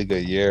really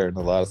good year and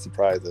a lot of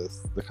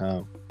surprises to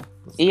come.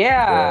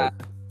 Yeah,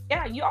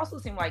 you also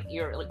seem like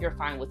you're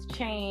fine with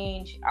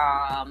change,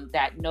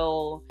 that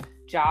no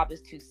job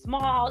is too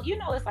small, you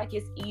know. It's like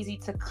it's easy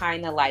to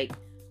kind of like,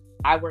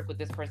 I work with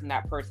this person,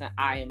 that person,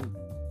 I am,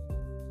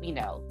 you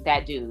know,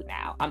 that dude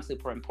now, I'm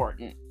super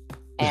important,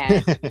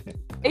 and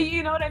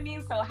you know what I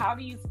mean. So how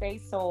do you stay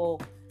so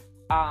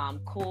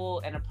cool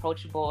and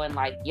approachable, and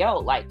like, yo,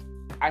 like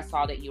I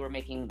saw that you were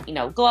making, you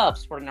know,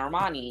 gloves for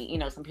Normani. You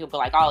know, some people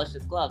are like, oh, it's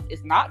just gloves.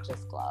 It's not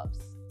just gloves,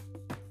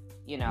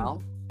 you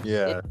know.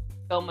 It's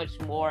so much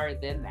more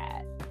than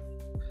that.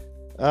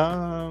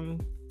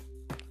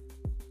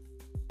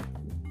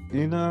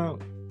 You know,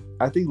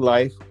 I think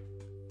life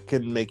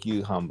can make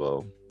you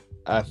humble.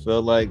 I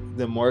feel like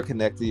the more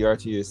connected you are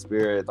to your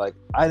spirit, like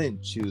I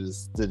didn't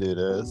choose to do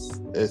this.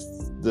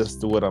 It's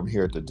just what I'm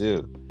here to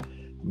do.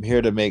 I'm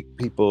here to make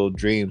people's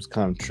dreams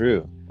come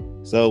true.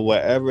 So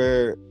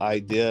whatever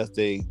ideas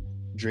they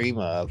dream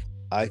of,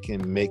 I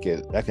can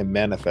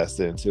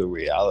manifest it into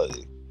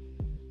reality.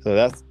 So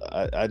that's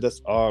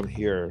all I'm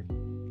here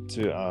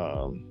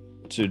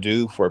to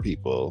do for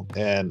people.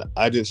 And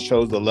I just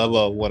chose the level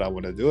of what I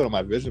want to do. On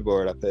my vision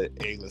board, I put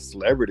A-list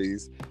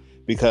celebrities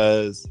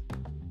because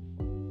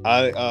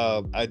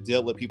I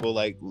deal with people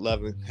like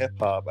loving hip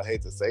hop. I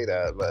hate to say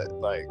that, but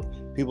like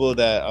people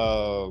that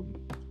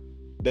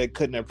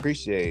couldn't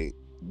appreciate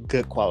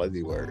good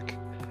quality work.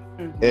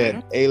 Mm-hmm.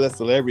 And A-list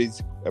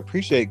celebrities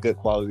appreciate good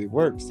quality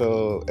work.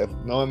 So if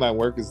knowing my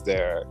work is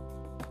there,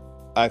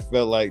 I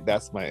feel like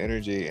that's my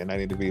energy, and I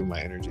need to be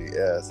my energy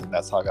is, and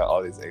that's how I got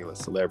all these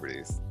A-list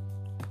celebrities.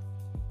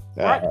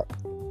 Right.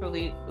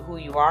 Really who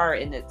you are,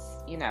 and it's,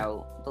 you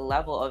know, the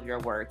level of your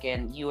work,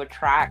 and you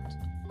attract,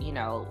 you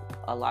know,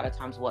 a lot of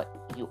times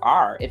what you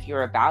are. If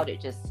you're about it,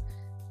 just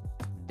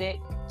stick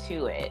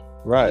to it.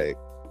 Right.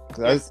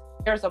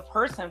 There's a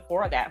person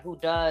for that who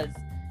does,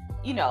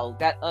 you know,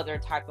 that other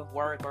type of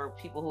work, or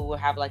people who will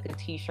have like a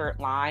t-shirt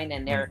line,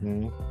 and they're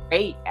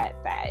great at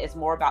that. It's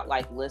more about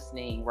like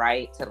listening,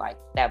 right, to like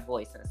that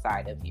voice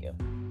inside of you.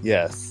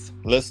 Yes,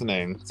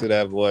 listening to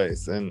that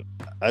voice. And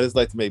I just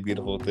like to make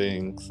beautiful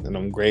things, and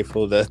I'm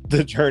grateful that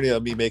the journey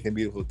of me making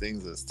beautiful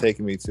things is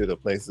taking me to the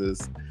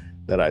places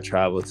that I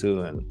travel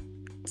to and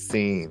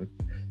seen.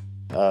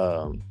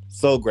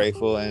 So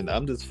grateful, and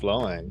I'm just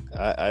flowing.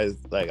 I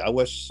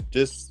wish,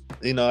 just,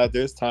 you know,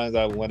 there's times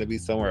I want to be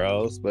somewhere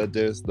else, but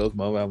there's those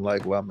moments I'm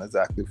like, well, I'm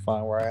exactly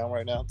fine where I am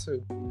right now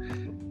too.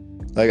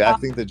 Like, I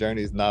think the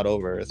journey is not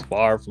over. It's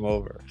far from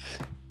over.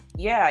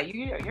 Yeah,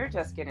 you're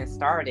just getting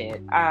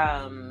started.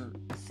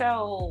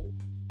 So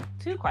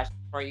 2 questions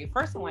for you.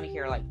 First, I want to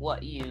hear like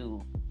what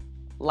you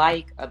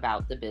like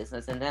about the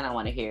business, and then I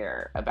want to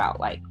hear about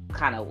like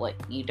kind of what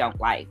you don't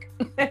like.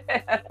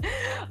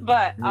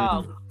 But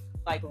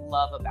like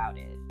love about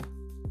it.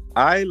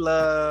 I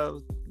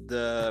love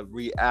the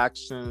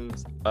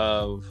reactions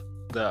of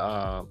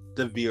the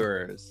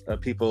viewers,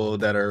 of people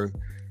that are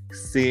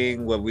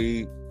seeing what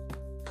we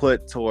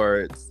put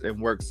towards and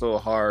work so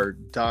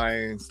hard,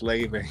 dying,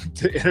 slaving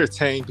to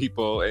entertain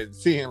people, and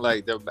seeing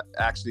like they're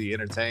actually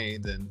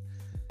entertained and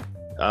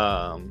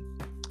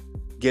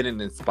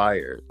getting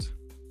inspired.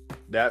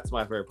 That's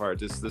my favorite part,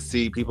 just to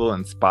see people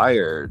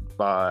inspired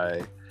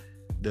by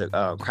the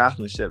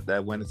craftsmanship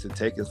that went into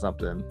taking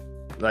something.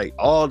 Like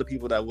all the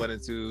people that went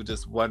into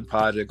just one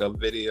project, a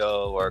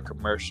video or a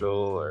commercial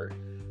or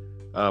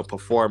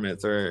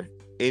performance or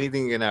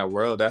anything in that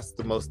world, that's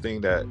the most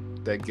thing that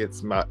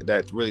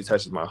really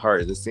touches my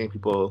heart, is just seeing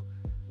people,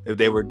 if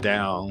they were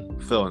down,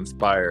 feel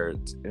inspired,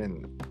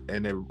 and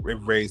it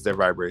raised their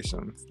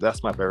vibrations.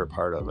 That's my favorite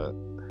part of it.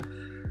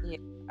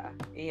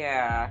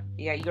 Yeah,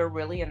 you're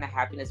really in the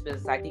happiness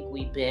business. I think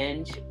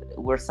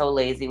we're so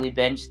lazy, we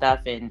binge stuff,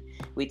 and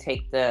we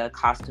take the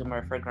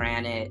costumer for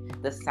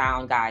granted, the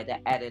sound guy,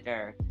 the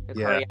editor, the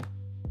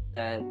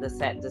choreographer, the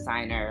set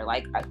designer.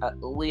 Like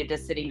we're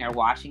just sitting there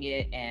watching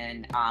it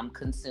and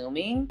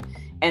consuming,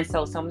 and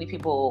so many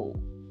people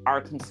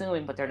are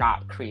consuming, but they're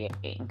not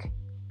creating.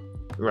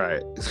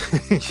 Right.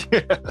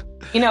 Yeah.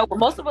 You know,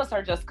 most of us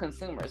are just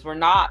consumers. We're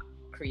not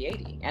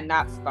creating, and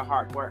that's the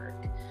hard work.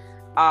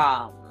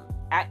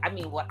 I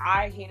mean, what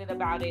I hated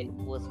about it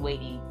was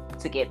waiting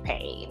to get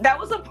paid. That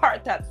was a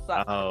part that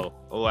sucked.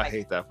 I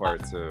hate that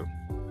part too.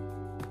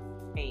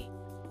 Hey,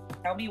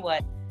 tell me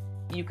what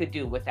you could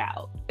do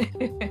without.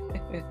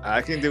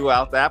 I can do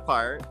without that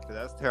part, because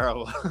that's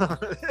terrible.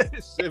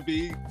 It should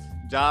be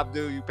job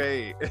due, you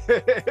paid.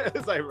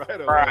 It's like right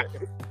away.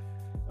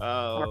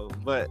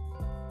 But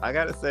I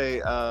gotta say,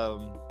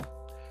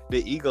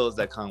 the egos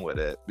that come with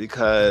it,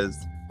 because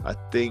I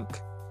think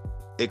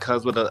it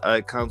comes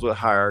with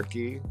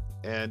hierarchy.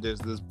 And there's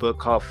this book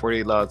called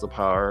 48 Laws of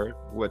Power,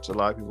 which a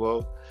lot of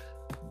people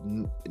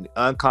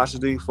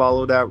unconsciously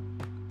follow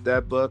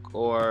that book,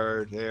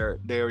 or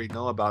they already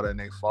know about it and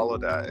they follow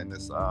that. And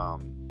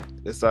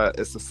it's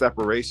a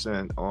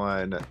separation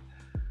on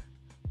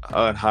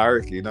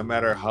hierarchy. No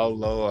matter how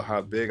low or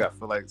how big, I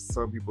feel like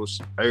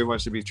everyone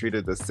should be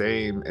treated the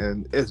same.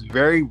 And it's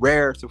very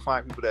rare to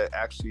find people that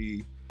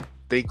actually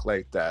think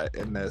like that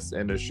in this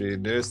industry.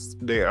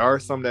 There are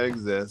some that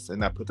exist,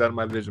 and I put that on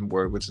my vision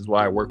board, which is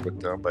why I work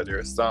with them. But there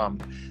are some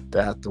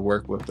that I have to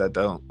work with that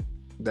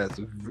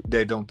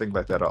they don't think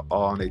like that at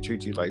all, and they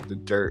treat you like the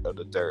dirt of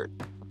the dirt,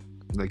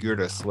 like you're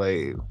the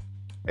slave.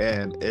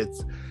 And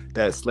it's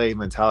that slave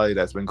mentality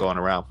that's been going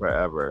around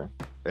forever,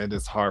 and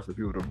it's hard for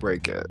people to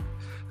break it.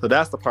 So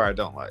that's the part I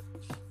don't like.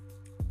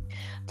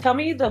 Tell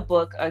me the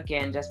book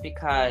again, just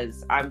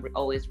because I'm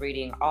always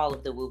reading all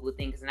of the woo-woo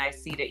things, and I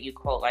see that you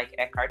quote like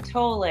Eckhart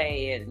Tolle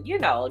and, you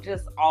know,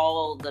 just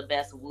all the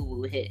best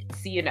woo-woo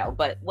hits, you know.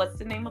 But what's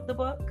the name of the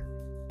book?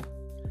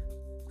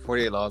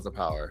 48 Laws of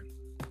Power.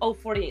 Oh,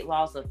 48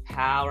 Laws of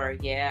Power.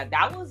 Yeah,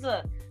 that was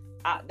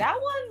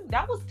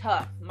that was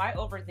tough. My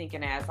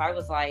overthinking ass. I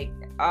was like,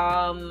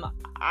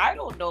 I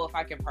don't know if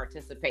I can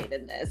participate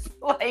in this.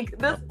 Like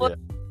this book,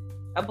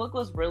 a book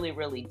was really,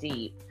 really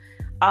deep.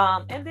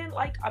 And then,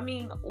 like, I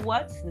mean,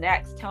 what's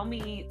next? Tell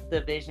me the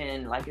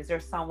vision. Like, is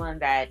there someone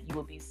that you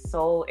would be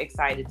so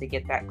excited to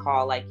get that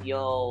call? Like,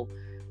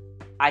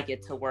 I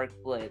get to work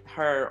with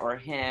her or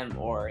him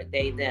or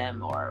they,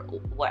 them, or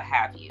what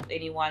have you.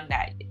 Anyone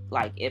that,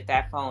 like, if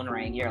that phone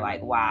rang, you're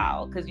like,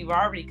 wow. Because you've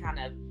already kind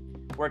of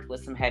worked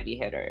with some heavy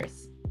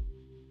hitters.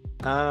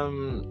 Top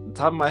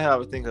of my head, I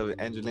would think of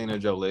Angelina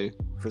Jolie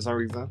for some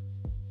reason.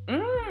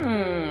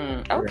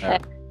 Okay. Yeah.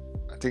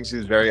 I think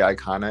she's very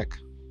iconic.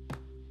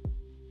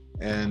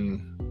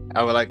 And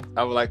I would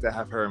like to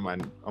have her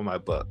on my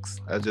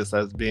books, as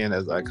being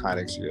as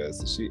iconic she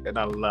is. And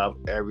I love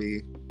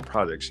every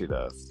project she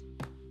does.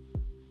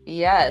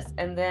 Yes,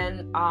 and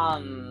then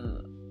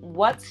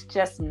what's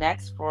just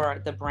next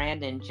for the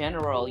brand in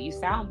general? You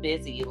sound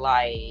busy.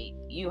 Like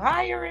you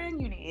hiring,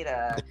 you need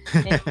a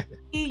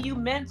you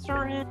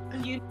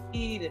mentoring, you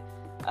need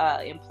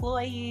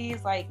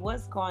employees. Like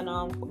what's going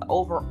on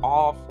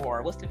overall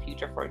for what's the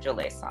future for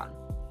Jole-san?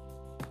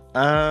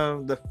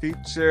 The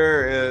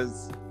future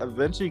is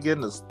eventually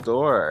getting a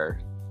store.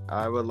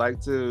 I would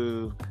like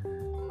to.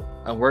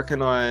 I'm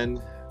working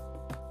on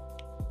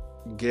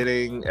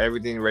getting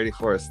everything ready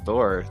for a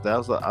store.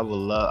 That's what I would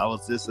love. I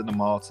was just in the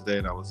mall today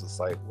and I was just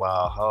like,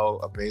 wow,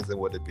 how amazing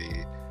would it be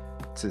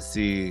to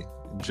see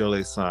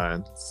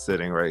Jole-san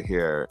sitting right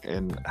here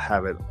and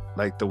have it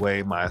like the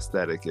way my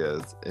aesthetic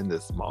is in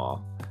this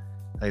mall.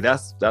 Like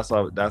that's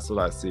what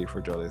I see for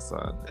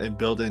Jole-san, and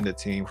building the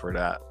team for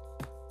that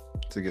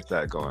to get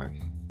that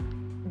going.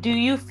 Do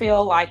you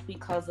feel like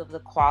because of the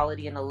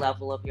quality and the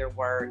level of your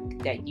work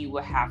that you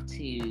would have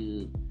to,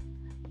 you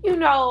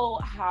know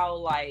how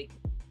like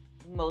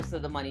most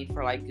of the money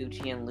for like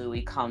Gucci and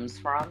Louis comes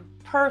from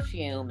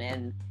perfume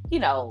and, you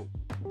know,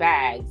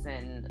 bags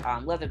and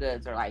leather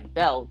goods or like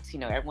belts, you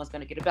know, everyone's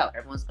going to get a belt,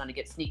 everyone's going to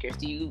get sneakers.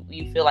 Do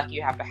you feel like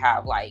you have to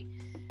have like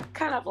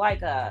kind of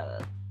like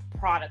a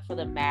product for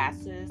the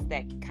masses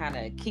that kind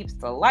of keeps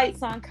the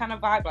lights on kind of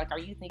vibe? Like, are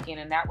you thinking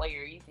in that way,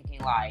 or are you thinking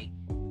like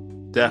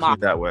definitely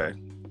that way?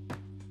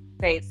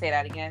 Say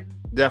that again.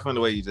 Definitely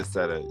the way you just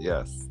said it.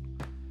 Yes.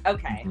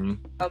 Okay. Mm-hmm.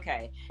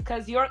 Okay.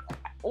 Because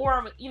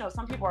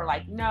some people are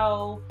like,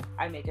 no,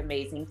 I make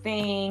amazing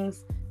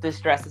things.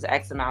 This dress is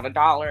X amount of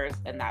dollars,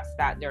 and that's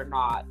that. They're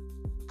not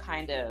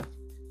kind of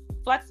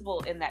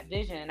flexible in that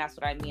vision, and that's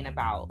what I mean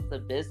about the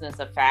business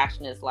of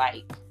fashion. Is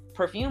like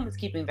perfume is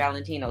keeping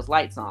Valentino's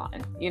lights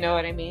on. You know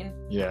what I mean?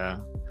 Yeah.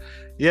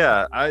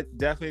 I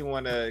definitely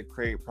want to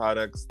create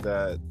products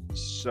that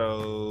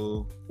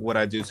show what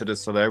I do to the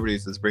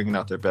celebrities is bringing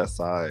out their best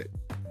side.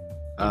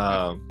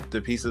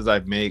 The pieces I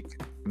make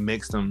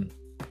makes them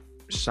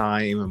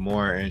shine even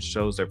more and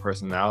shows their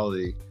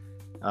personality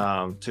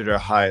to their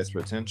highest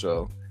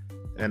potential.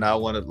 And I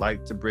want to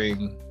like to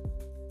bring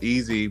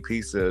easy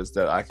pieces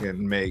that I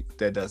can make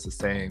that does the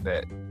same,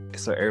 that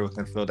so everyone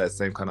can feel that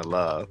same kind of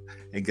love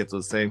and get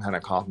those same kind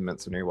of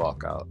compliments when they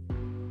walk out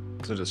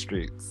to the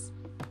streets.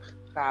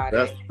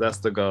 That's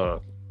the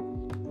goal.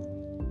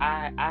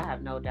 I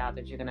have no doubt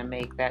that you're gonna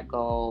make that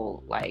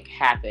goal like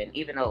happen,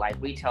 even though like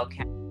retail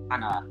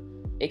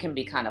it can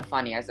be kind of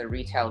funny as a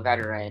retail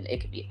veteran. It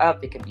could be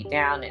up, it could be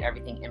down, and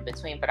everything in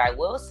between. But I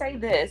will say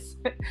this,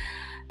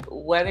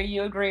 whether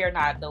you agree or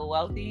not, the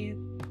wealthy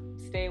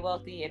stay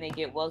wealthy and they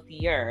get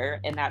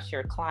wealthier, and that's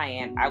your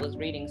client. I was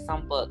reading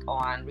some book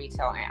on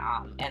retail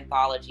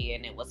anthology,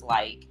 and it was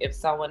like, if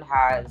someone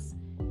has,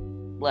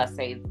 let's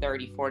say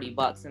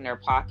 $30-40 in their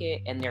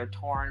pocket and they're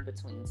torn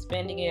between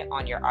spending it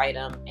on your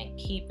item and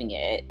keeping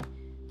it,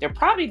 they're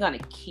probably going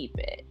to keep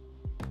it.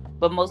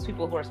 But most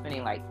people who are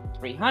spending like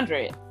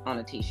 $300 on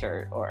a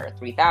t-shirt or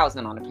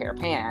 $3,000 on a pair of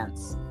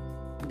pants,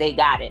 they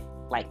got it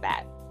like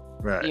that.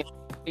 Right.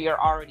 You're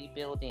already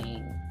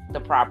building the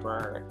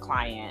proper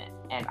client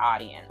and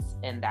audience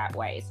in that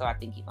way. So I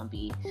think you're going to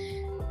be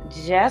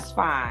just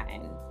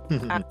fine.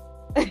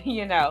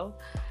 You know?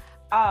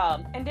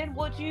 And then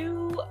would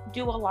you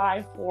do a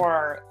live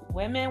for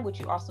women? Would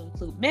you also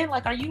include men?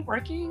 Like, are you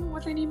working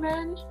with any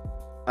men?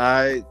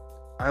 I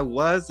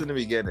was in the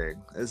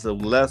beginning. It's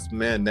less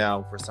men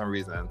now for some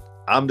reason.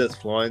 I'm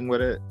just flowing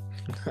with it.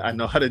 I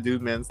know how to do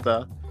men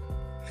stuff.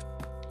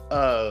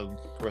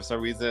 For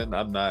some reason,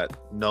 I'm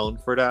not known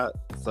for that.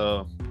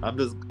 So I'm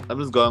just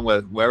going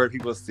with wherever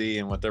people see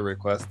and what they're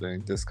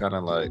requesting. Just kind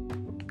of like,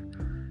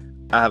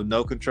 I have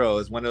no control.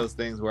 It's one of those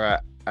things where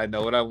I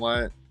know what I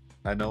want.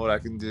 I know what I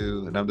can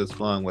do, and I'm just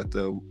flowing with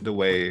the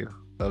wave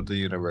of the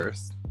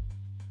universe.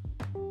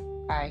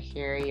 I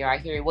hear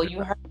you. Well,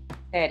 you heard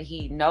that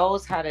he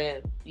knows how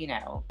to,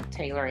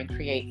 tailor and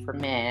create for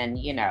men,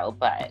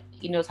 but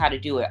he knows how to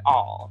do it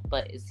all,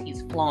 but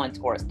he's flowing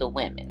towards the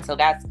women. So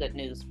that's good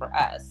news for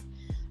us.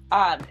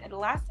 And the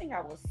last thing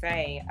I will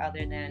say,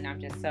 other than I'm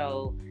just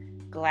so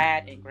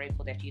glad and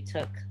grateful that you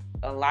took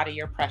a lot of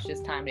your precious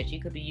time that you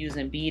could be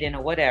using beading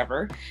or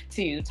whatever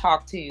to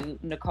talk to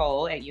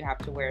Nicole at You Have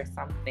to Wear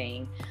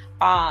Something.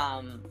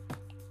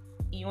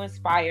 You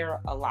inspire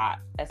a lot,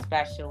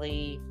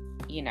 especially,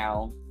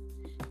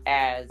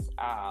 as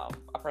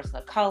a person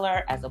of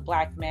color, as a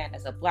Black man,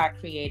 as a Black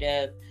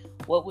creative.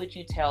 What would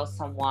you tell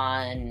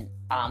someone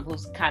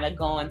who's kind of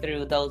going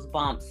through those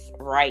bumps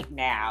right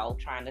now,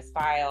 trying to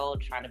style,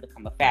 trying to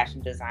become a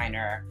fashion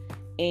designer?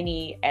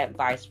 Any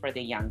advice for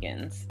the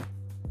youngins?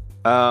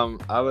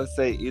 I would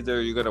say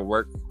either you're gonna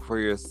work for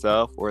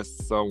yourself or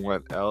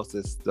someone else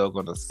is still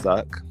gonna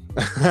suck.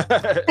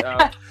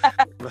 But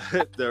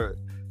the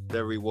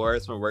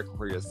rewards from working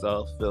for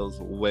yourself feels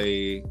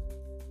way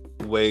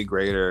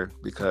greater,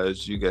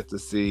 because you get to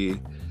see,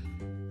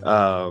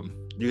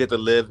 you get to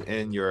live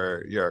in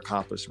your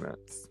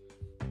accomplishments.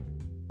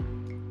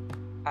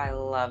 I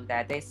love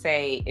that. They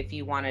say if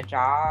you want a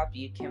job,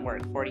 you can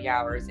work 40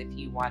 hours. If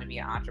you want to be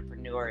an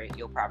entrepreneur,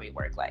 you'll probably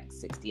work like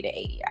 60 to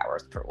 80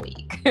 hours per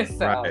week.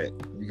 So, right.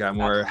 You got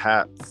more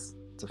hats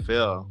to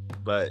fill,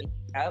 but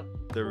yep.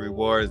 the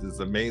rewards is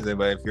amazing.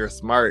 But if you're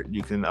smart,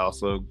 you can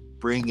also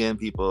bring in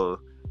people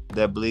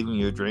that believe in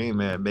your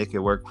dream and make it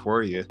work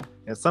for you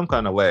in some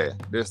kind of way.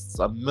 There's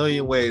a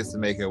million ways to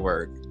make it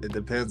work. It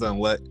depends on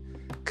what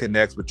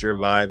connects with your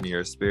vibe and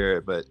your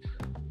spirit, but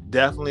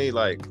definitely,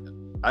 like,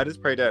 I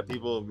just pray that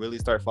people really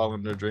start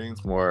following their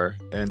dreams more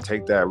and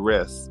take that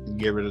risk and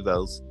get rid of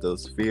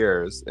those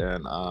fears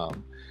and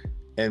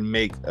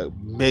make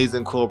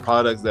amazing cool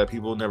products that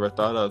people never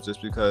thought of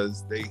just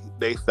because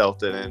they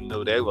felt it and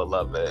knew they would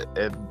love it,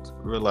 and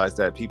realize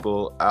that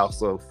people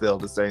also feel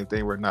the same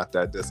thing. We're not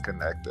that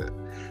disconnected.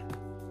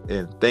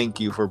 And thank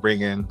you for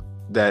bringing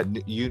that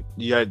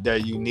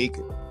that unique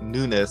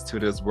newness to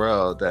this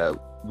world that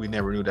we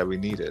never knew that we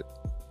needed.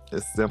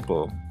 It's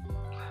simple.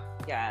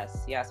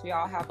 Yes. We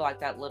all have like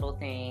that little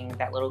thing,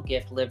 that little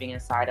gift living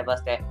inside of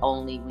us that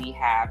only we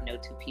have. No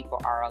two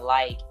people are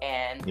alike.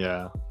 And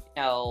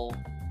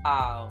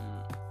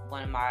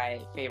one of my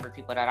favorite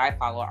people that I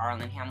follow,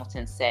 Arlen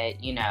Hamilton, said,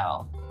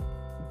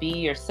 be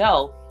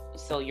yourself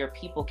so your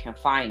people can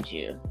find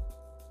you.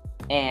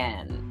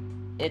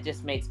 And it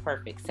just makes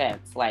perfect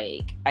sense.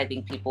 Like, I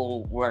think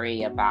people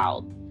worry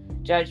about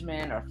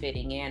judgment or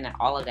fitting in and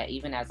all of that.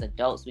 Even as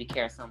adults, we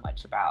care so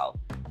much about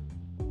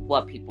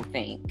what people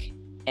think.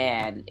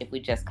 And if we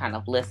just kind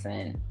of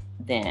listen,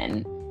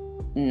 then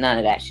none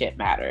of that shit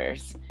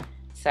matters.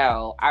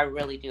 So I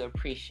really do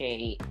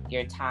appreciate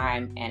your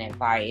time and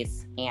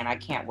advice. And I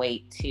can't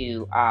wait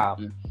to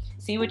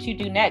see what you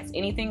do next.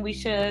 Anything we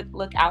should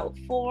look out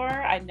for?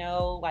 I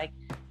know, like,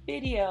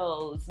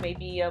 videos,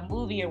 maybe a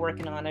movie you're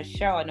working on, a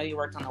show. I know you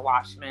worked on The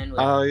Watchmen.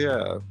 Oh,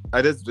 yeah.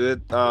 I just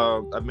did.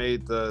 I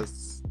made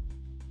this.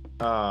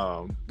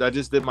 I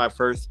just did my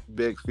first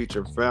big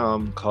feature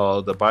film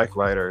called The Bike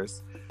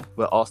Riders,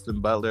 with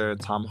Austin Butler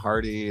and Tom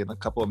Hardy and a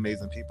couple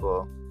amazing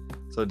people.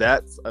 So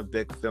that's a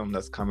big film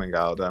that's coming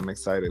out that I'm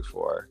excited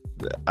for.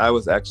 I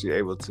was actually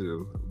able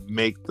to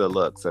make the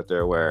looks that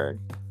they're wearing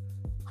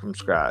from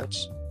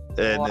scratch.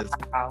 And It's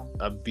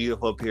a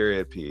beautiful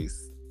period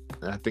piece.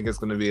 And I think it's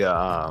going to be it's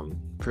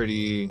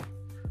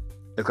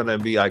going to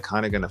be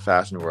iconic in the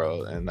fashion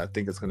world. And I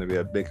think it's going to be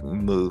a big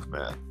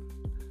movement.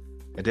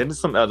 And then there's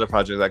some other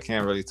projects I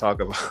can't really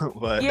talk about,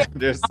 but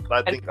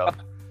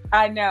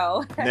I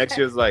know. Next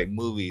year's like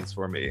movies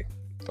for me.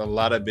 A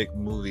lot of big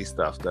movie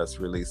stuff that's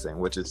releasing,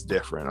 which is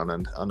different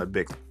on a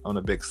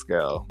big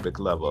scale, big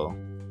level.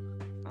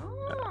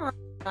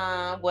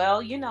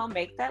 Well,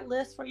 make that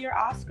list for your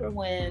Oscar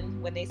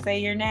win. When they say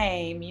your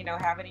name,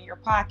 have it in your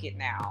pocket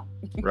now.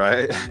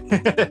 Right.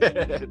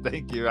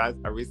 Thank you. I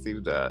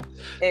received that.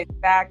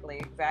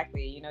 Exactly.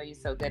 You're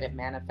so good at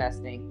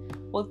manifesting.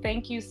 Well,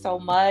 thank you so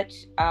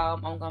much.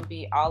 I'm going to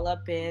be all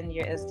up in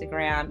your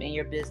Instagram and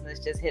your business,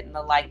 just hitting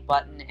the like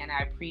button. And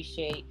I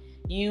appreciate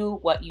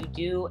what you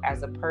do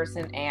as a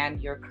person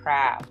and your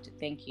craft.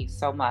 Thank you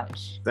so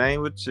much.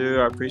 Same with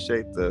you. I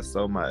appreciate this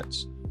so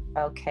much.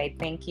 Okay,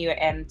 thank you.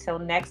 And until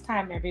next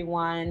time,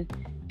 everyone,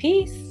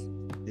 peace.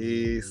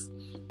 Peace.